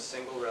that learn a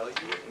single ReLU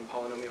in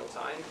polynomial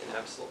time in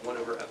epsilon, 1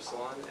 over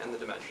epsilon and the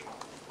dimension.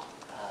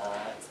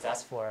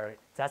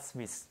 That's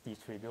with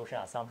distribution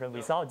assumption.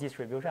 Without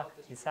distribution,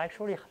 it's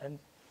actually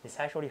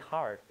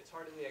hard. It's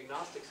hard in the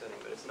agnostic setting,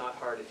 but it's not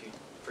hard if you,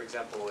 for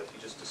example, if you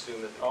just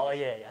assume that. Oh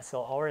yeah.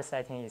 So our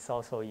setting is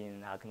also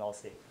in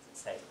agnostic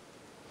setting.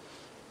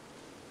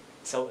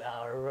 So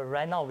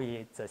right now,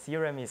 the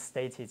theorem is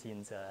stated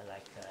in the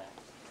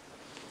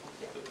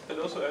And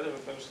also, Adam,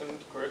 if I understand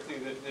correctly,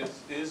 that it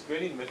is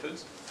gradient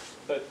methods,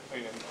 but I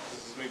mean,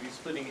 this is maybe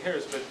splitting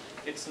hairs, but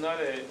it's not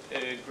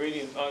a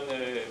gradient on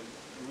a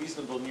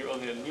reasonable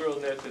on a neural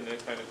net and a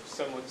kind of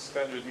somewhat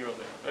standard neural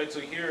net, right? So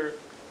here,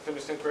 if I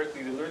understand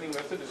correctly, the learning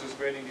method is just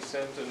gradient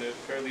descent on a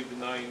fairly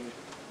benign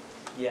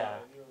neural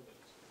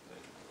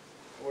net.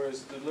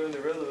 Whereas to learn the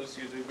ReLUs,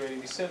 you do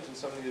gradient descent on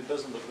something that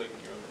doesn't look like a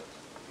neural net.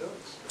 No,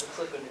 it looks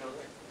like a neural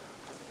net.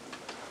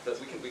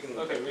 We can.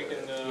 Okay, we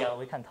can. Yeah,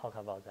 we can talk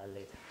about that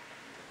later.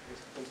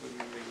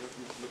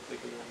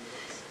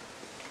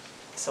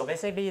 So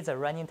basically, the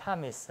running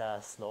time is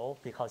slow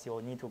because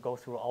you need to go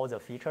through all the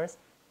features.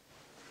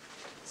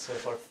 So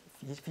for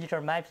feature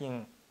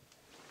mapping,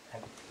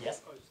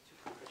 yes? Oh, just two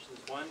quick questions.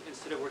 One,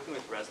 instead of working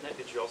with ResNet,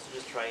 did you also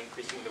just try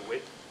increasing the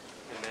width,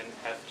 and then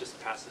F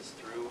just passes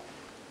through,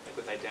 like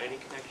with identity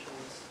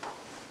connections?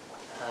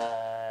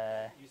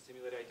 You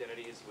simulate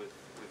identities with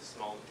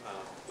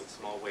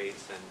small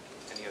weights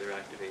and any other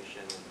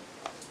activation.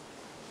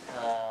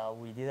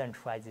 We didn't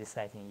try this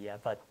setting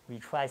yet, but we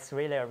tried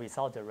 3-layer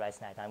without the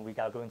ResNet, and we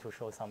are going to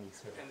show some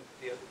experiments.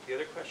 And the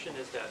other question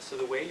is that, so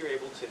the way you're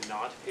able to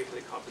not pay for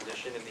the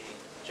composition in the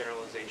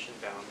generalization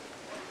bound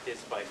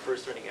is by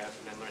first learning F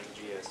and then learning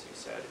G, as you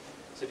said.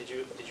 So did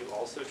you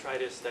also try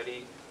to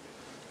study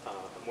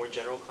a more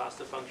general class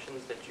of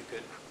functions that you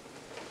could?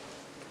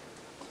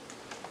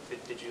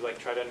 Did you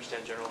try to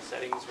understand general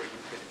settings where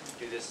you could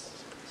do this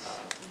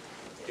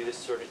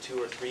sort of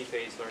 2 or 3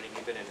 phase learning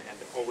even and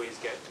always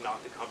get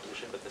not the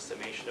composition but the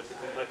summation of the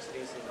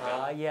complexities in the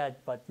bound? Yeah,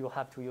 but you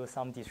have to use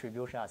some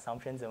distribution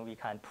assumptions, and we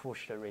can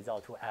push the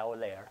result to L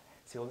layer.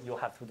 So you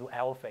have to do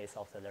L phase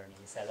of the learning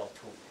instead of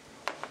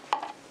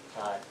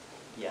 2.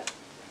 Yeah.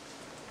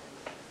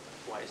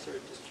 Why is there a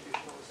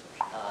distributional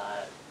assumption?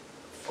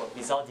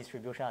 Without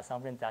distribution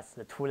assumption, that's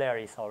the 2-layer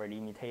is our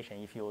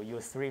limitation. If you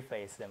use 3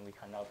 phase, then we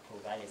cannot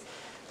prove anything.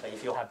 But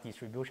if you have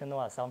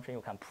distributional assumption,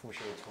 you can push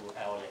it to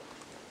L layer.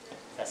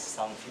 That's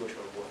some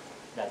future work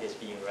that is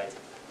being written.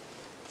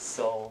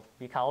 So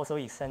we can also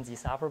extend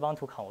this upper bound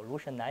to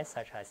convolution nets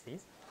such as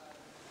this.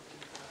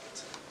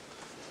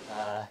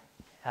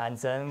 And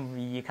then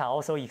we can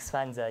also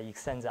extend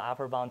the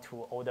upper bound to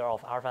order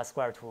of alpha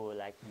squared to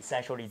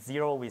essentially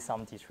 0 with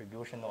some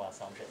distributional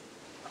assumption.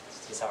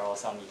 These are all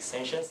some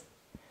extensions.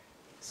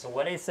 So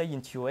what is the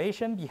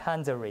intuition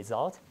behind the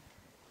result?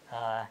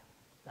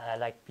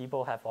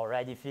 People have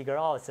already figured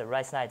out, the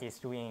ResNet is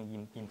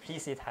doing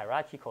implicit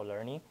hierarchical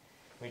learning,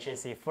 which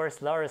is it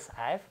first learns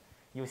F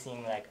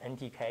using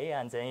NTK,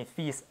 and then it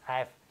feeds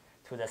F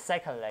to the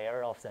second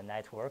layer of the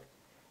network,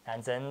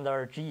 and then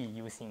learn G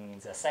using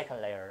the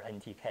second layer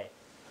NTK.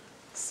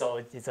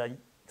 So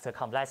the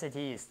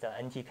complexity is the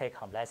NTK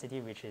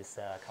complexity, which is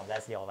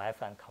complexity of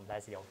F and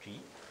complexity of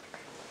G.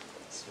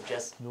 So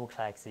just look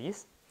like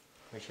this,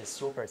 which is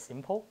super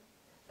simple.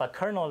 But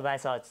kernel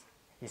method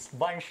is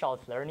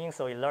one-shot learning,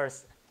 so it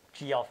learns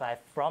G of F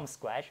from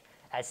scratch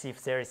as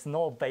if there is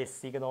no base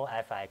signal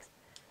Fx,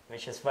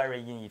 which is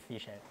very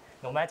inefficient.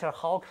 no matter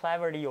how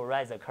cleverly you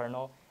write the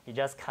kernel, you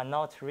just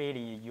cannot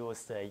really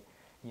use the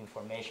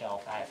information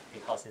of f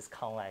because it's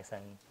convex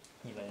and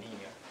even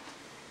linear.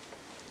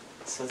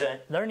 So the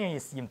learning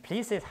is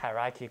implicit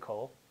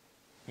hierarchical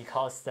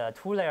because the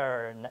two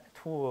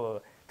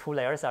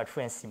layers are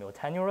trained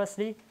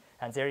simultaneously,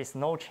 and there is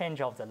no change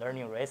of the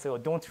learning rate. So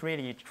you don't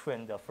really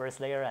train the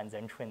first layer and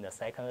then train the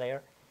second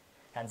layer.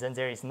 And then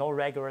there is no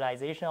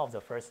regularization of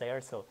the first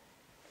layer.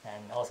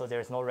 And also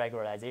there is no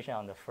regularization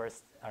on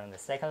the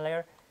second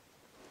layer.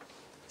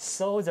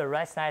 So the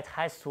ResNet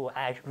has to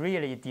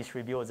really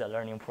distribute the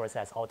learning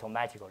process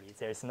automatically.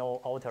 There is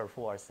no outer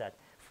force that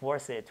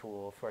forces it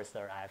to first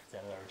learn F,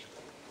 then learn G.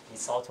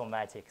 It's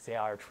automatic. They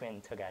are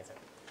trained together.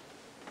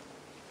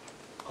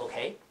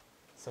 Okay.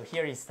 So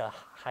here is the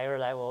higher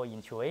level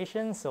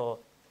intuition. So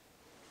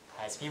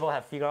as people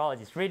have figured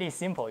out, it's really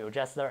simple. You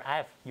just learn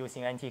F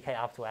using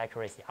NTK up to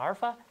accuracy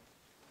alpha.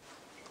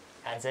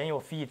 And then you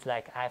feed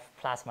like F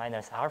plus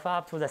minus alpha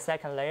up to the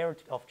second layer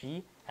of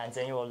G. And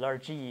then you will learn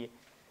G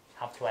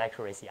up to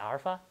accuracy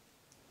alpha.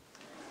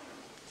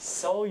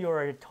 So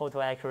your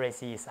total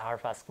accuracy is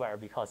alpha squared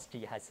because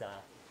G has a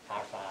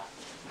alpha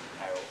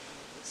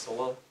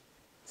arrow.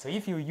 So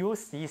if you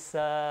use these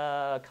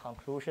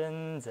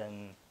conclusions,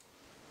 then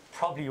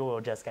probably you will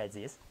just get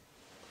this.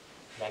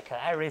 Like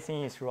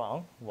everything is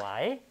wrong.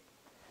 Why?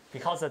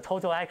 Because the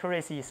total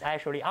accuracy is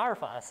actually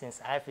alpha,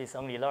 since F is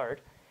only learned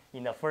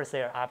in the first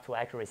layer up to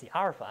accuracy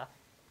alpha.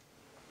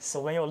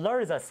 So when you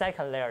learn the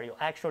second layer, you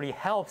actually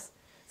helps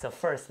the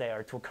first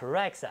layer to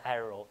correct the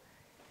error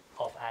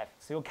of F.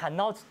 So you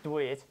cannot do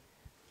it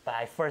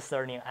by first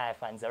learning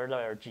F and then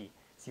learn G.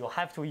 So you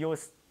have to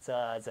use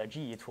the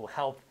G to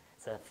help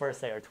the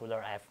first layer to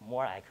learn F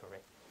more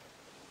accurate.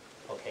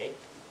 Okay?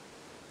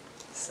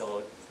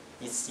 So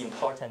it's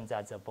important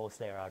that the both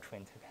layers are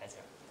trained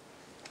together.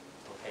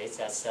 Okay,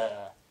 that's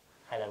a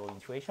high-level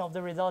intuition of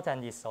the result,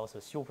 and it's also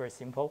super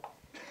simple.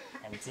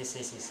 And this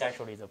is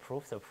essentially the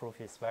proof. The proof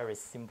is very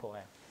simple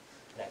and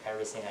like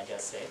everything I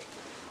just said.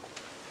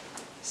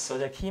 So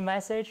the key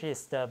message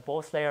is that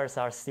both layers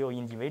are still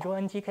individual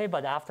NTK,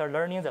 but after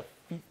learning, the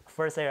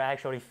first layer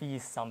actually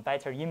feeds some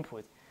better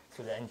input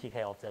to the NTK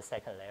of the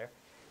second layer.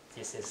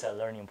 This is a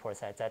learning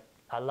process that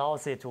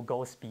allows it to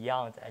go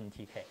beyond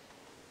NTK.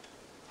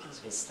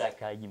 So it's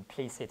like an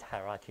implicit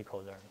hierarchical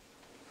learning.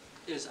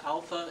 Is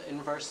alpha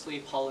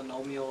inversely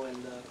polynomial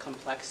in the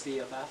complexity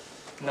of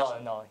F?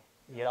 No.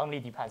 It only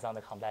depends on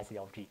the complexity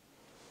of G.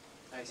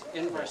 I see.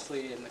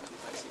 Inversely in the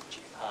complexity of G.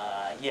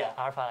 Yeah,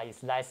 alpha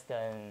is less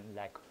than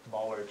like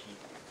over G.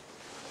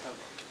 Okay.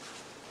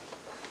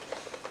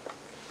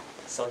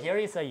 So here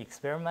is an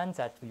experiment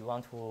that we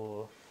want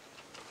to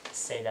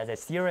say that the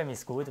theorem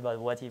is good, but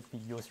what if we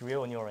use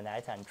real neural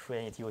net and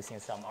train it using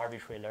some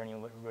arbitrary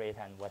learning rate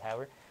and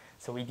whatever?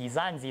 So we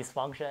designed this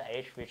function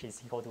h, which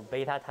is equal to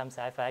beta times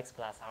fx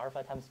plus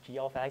alpha times g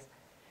of x.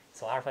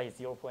 So alpha is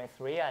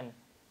 0.3 and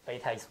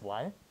beta is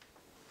 1.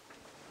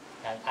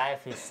 And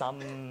f is some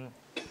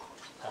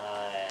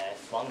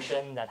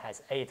function that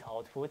has 8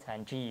 output,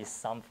 and g is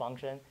some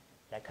function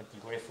like a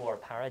degree 4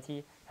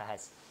 parity that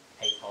has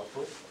 8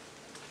 output.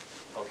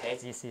 Okay,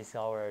 this is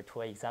our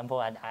tool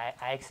example, and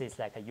x is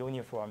like a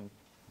uniform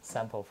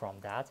sample from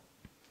that.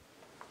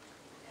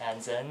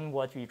 And then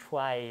what we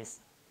try is,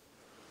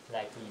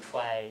 like we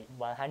try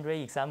 100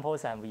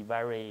 examples and we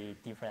vary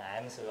different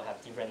m, so you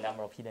have different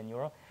number of hidden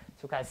neurons.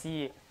 So you can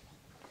see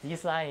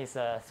this line is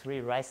a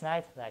 3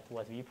 ResNet, like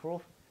what we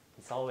prove.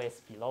 It's always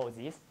below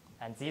this.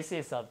 And this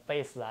is a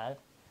baseline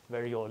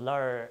where you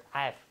learn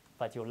F,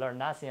 but you learn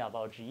nothing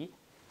about G.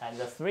 And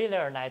the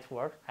 3-layer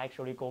network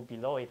actually go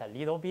below it a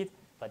little bit,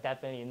 but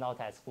definitely not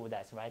as good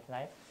as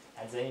ResNet.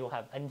 And then you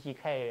have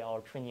NTK or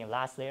training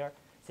last layer.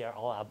 They're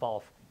all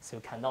above, so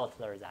you cannot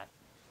learn that.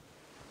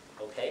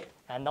 Okay,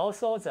 and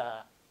also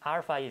the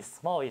alpha is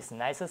small is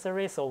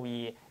necessary, so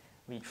we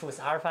choose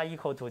alpha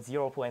equal to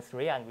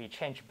 0.3 and we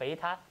change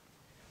beta.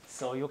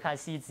 So you can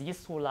see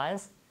these two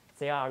lines,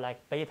 they are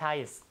like beta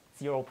is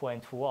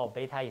 0.2 or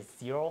beta is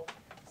 0.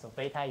 So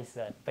beta is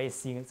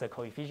the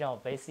coefficient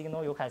of base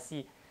signal. You can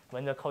see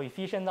when the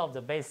coefficient of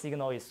the base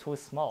signal is too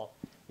small,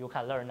 you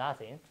can learn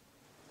nothing.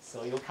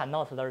 So you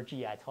cannot learn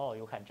G at all,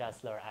 you can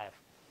just learn F.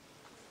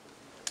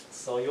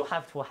 So you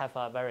have to have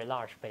a very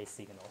large base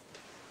signal.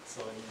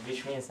 So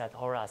which means that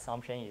our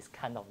assumption is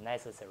kind of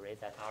necessary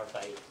that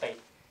alpha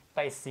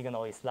base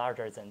signal is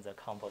larger than the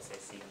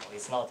composite signal.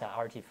 It's not an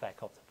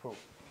artifact of the proof.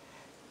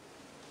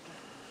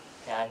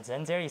 And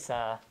then there is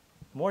a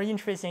more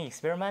interesting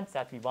experiment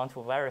that we want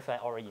to verify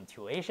our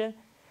intuition.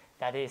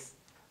 That is,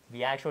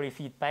 we actually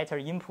feed better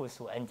inputs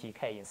to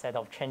NTK instead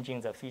of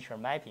changing the feature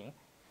mapping.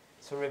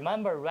 So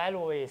remember,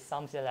 ReLU is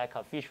something like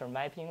a feature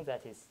mapping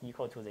that is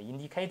equal to the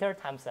indicator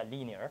times the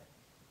linear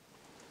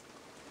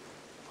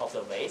of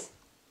the base.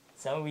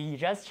 Then we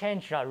just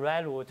change the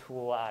ReLU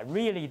to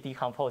really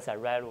decompose the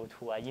ReLU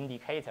to an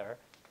indicator,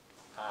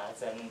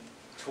 then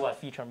to a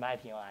feature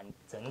mapping, and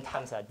then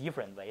times a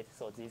different weight.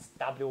 So this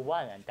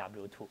W1 and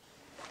W2.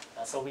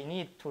 So we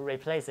need to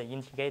replace the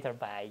indicator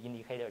by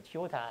indicator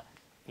tilde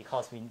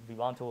because we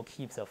want to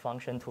keep the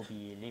function to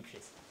be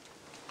Lipschitz.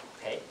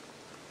 Okay.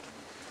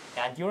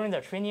 And during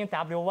the training,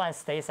 W1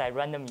 stays at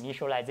random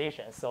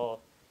initialization. So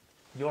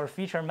your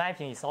feature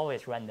mapping is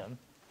always random.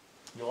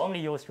 You only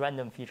use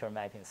random feature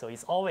mapping. So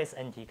it's always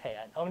NTK,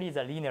 and only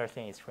the linear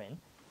thing is trained.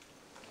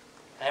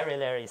 Every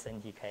layer is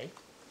NTK.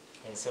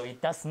 And so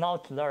it does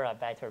not learn a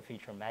better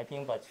feature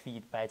mapping, but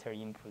feed better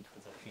input to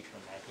the feature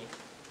mapping.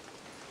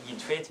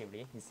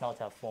 Intuitively, it's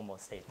not a formal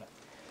statement.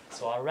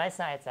 So on right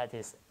side, that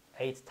is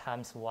 8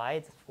 times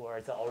wide.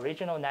 For the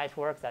original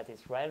network, that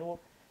is ReLU,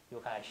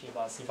 you can achieve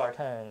on CFAR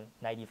 10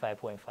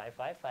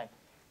 95.55. And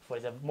for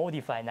the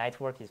modified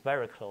network, it's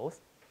very close.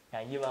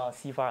 And even on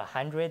CFAR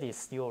 100, it's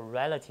still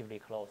relatively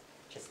close,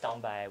 just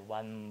down by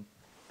 1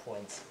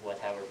 point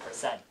whatever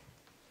percent.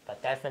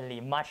 But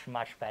definitely much,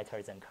 much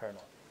better than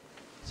kernel.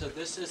 So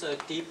this is a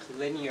deep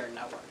linear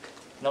network.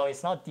 No,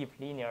 it's not deep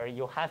linear.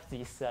 You have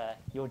this,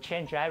 you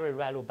change every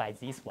value by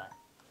this one.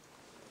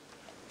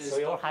 So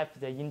you have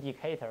the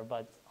indicator,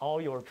 but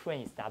all your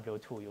train is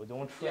W2. You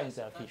don't train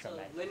the feature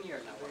map. That's a linear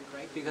network,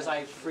 right? Because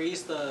I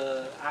freeze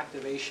the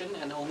activation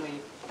and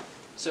only,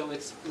 so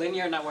it's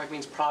linear network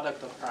means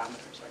product of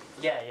parameters, right?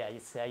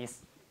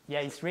 Yeah,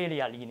 it's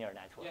really a linear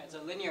network. Yeah, it's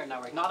a linear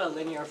network, not a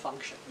linear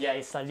function. Yeah,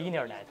 it's a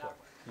linear network.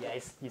 Yeah,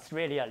 it's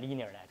really a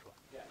linear network.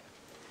 Yeah.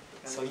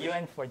 So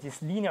even for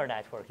this linear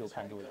network, you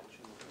can do that.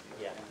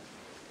 Yeah.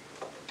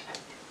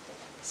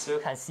 So you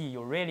can see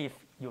you really,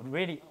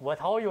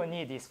 what all you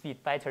need is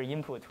feed better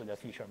input to the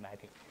feature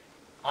mapping.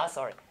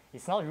 Sorry,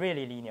 it's not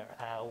really linear.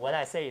 What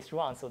I say is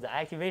wrong. So the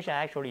activation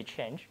actually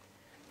changed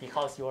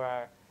because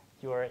your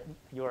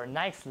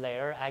next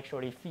layer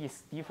actually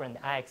feeds different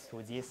X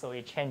to this, so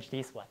it changed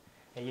this one.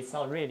 And it's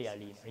not really a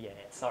linear. Yeah,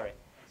 sorry.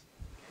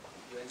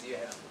 Yuanzhi, you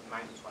have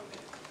 -1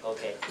 minute.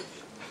 Okay.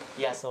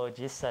 Yeah, so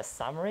just a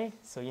summary.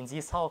 So in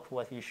this talk,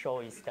 what we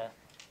show is that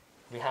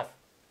we have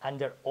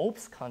under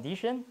OPS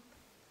condition,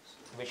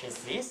 which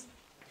is this,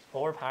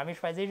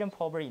 over-parametrization,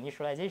 proper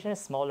initialization,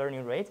 small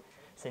learning rate.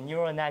 So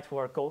neural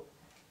network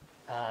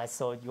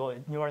so your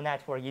neural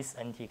network is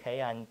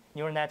NTK, and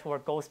neural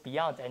network goes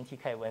beyond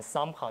NTK when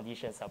some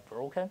conditions are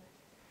broken.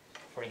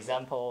 For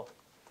example,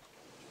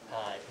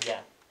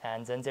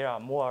 and then there are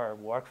more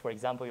work. For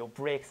example, you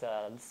break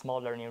the small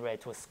learning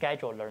rate to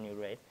scheduled learning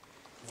rate.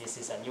 This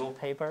is a new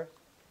paper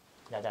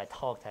that I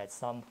talked at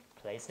some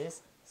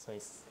places, so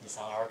it's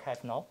on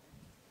archive now.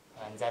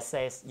 And that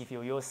says if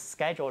you use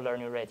scheduled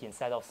learning rate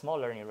instead of small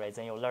learning rate,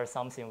 then you learn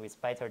something with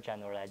better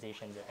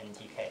generalization than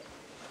NTK.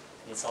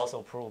 It's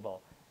also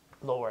provable,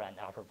 lower and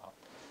upper bound.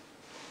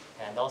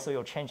 And also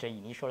you change the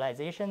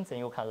initialization, then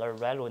you can learn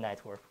ReLU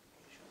network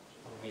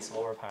with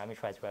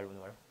over-parametrized ReLU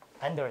network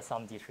under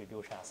some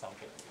distribution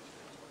assumption.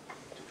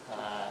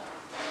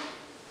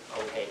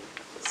 Okay,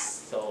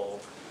 so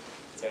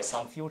there's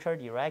some future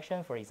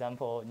direction. For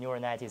example,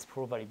 neural net is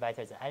probably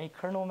better than any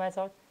kernel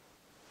method.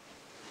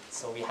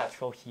 So we have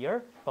shown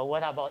here, but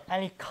what about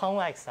any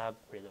convex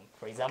algorithm?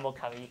 For example,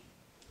 can we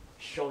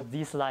show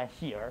this line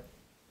here?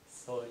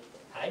 So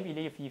I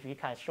believe if we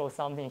can show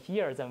something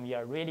here, then we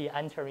are really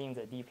entering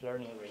the deep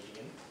learning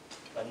regime.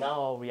 But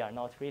now we are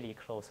not really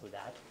close to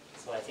that.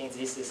 So I think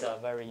this is a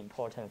very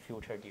important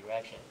future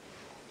direction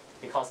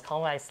because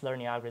convex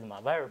learning algorithms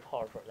are very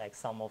powerful, like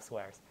sum of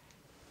squares.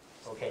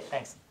 Okay,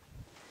 thanks.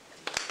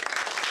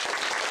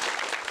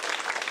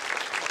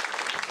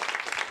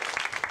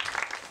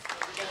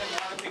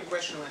 Quick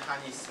question on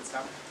Hani's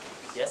setup.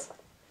 Yes?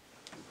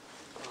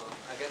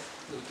 I guess,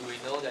 do we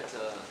know that,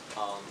 I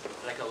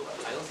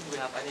don't think we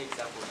have any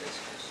example that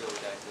show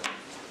that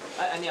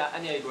any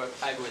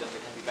algorithm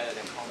that can be better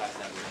than convex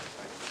algorithms,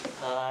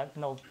 right?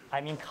 No,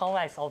 I mean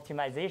convex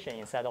optimization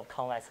instead of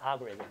convex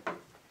algorithm.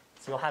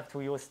 So you have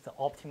to use the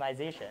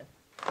optimization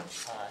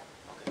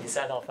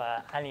instead of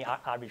any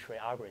arbitrary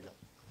algorithm.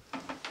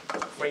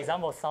 For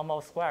example, sum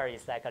of square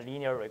is like a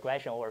linear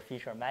regression over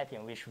feature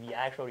mapping, which we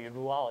actually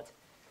rule out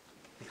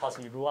because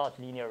we rule out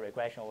linear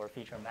regression over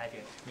feature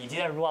mapping. We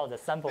didn't rule out the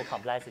sample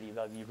complexity,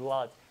 but we rule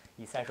out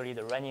essentially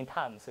the running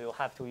time. So you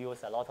have to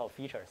use a lot of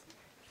features.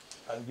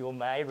 You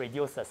may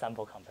reduce the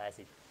sample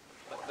complexity.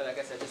 But I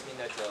guess I just mean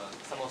that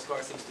sum of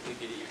square seems to be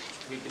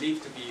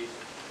believed to be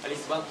at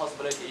least one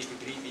possibility if you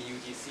believe in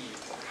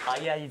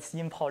UGC. Yeah, it's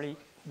in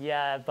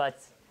yeah, but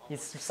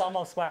it's sum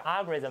of square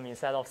algorithm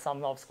instead of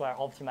sum of square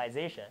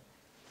optimization.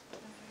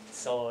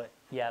 So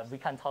yeah, we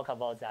can talk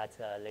about that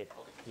later.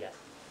 Okay. Yeah.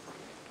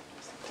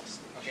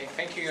 Okay,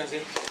 thank you,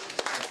 Yuanzhi.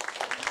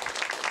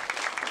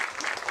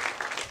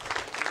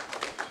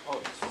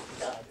 Oh,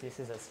 this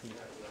is a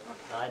speaker.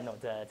 No,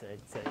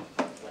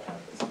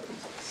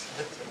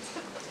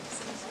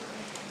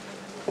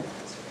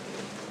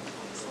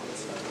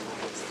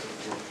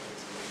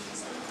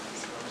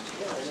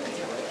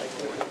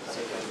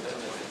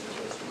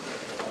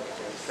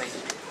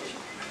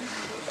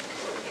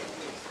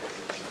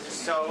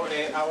 So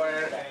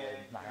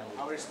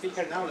our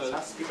speaker now, the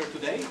last speaker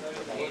today,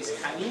 is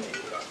Hani,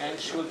 and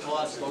she will tell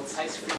us about size free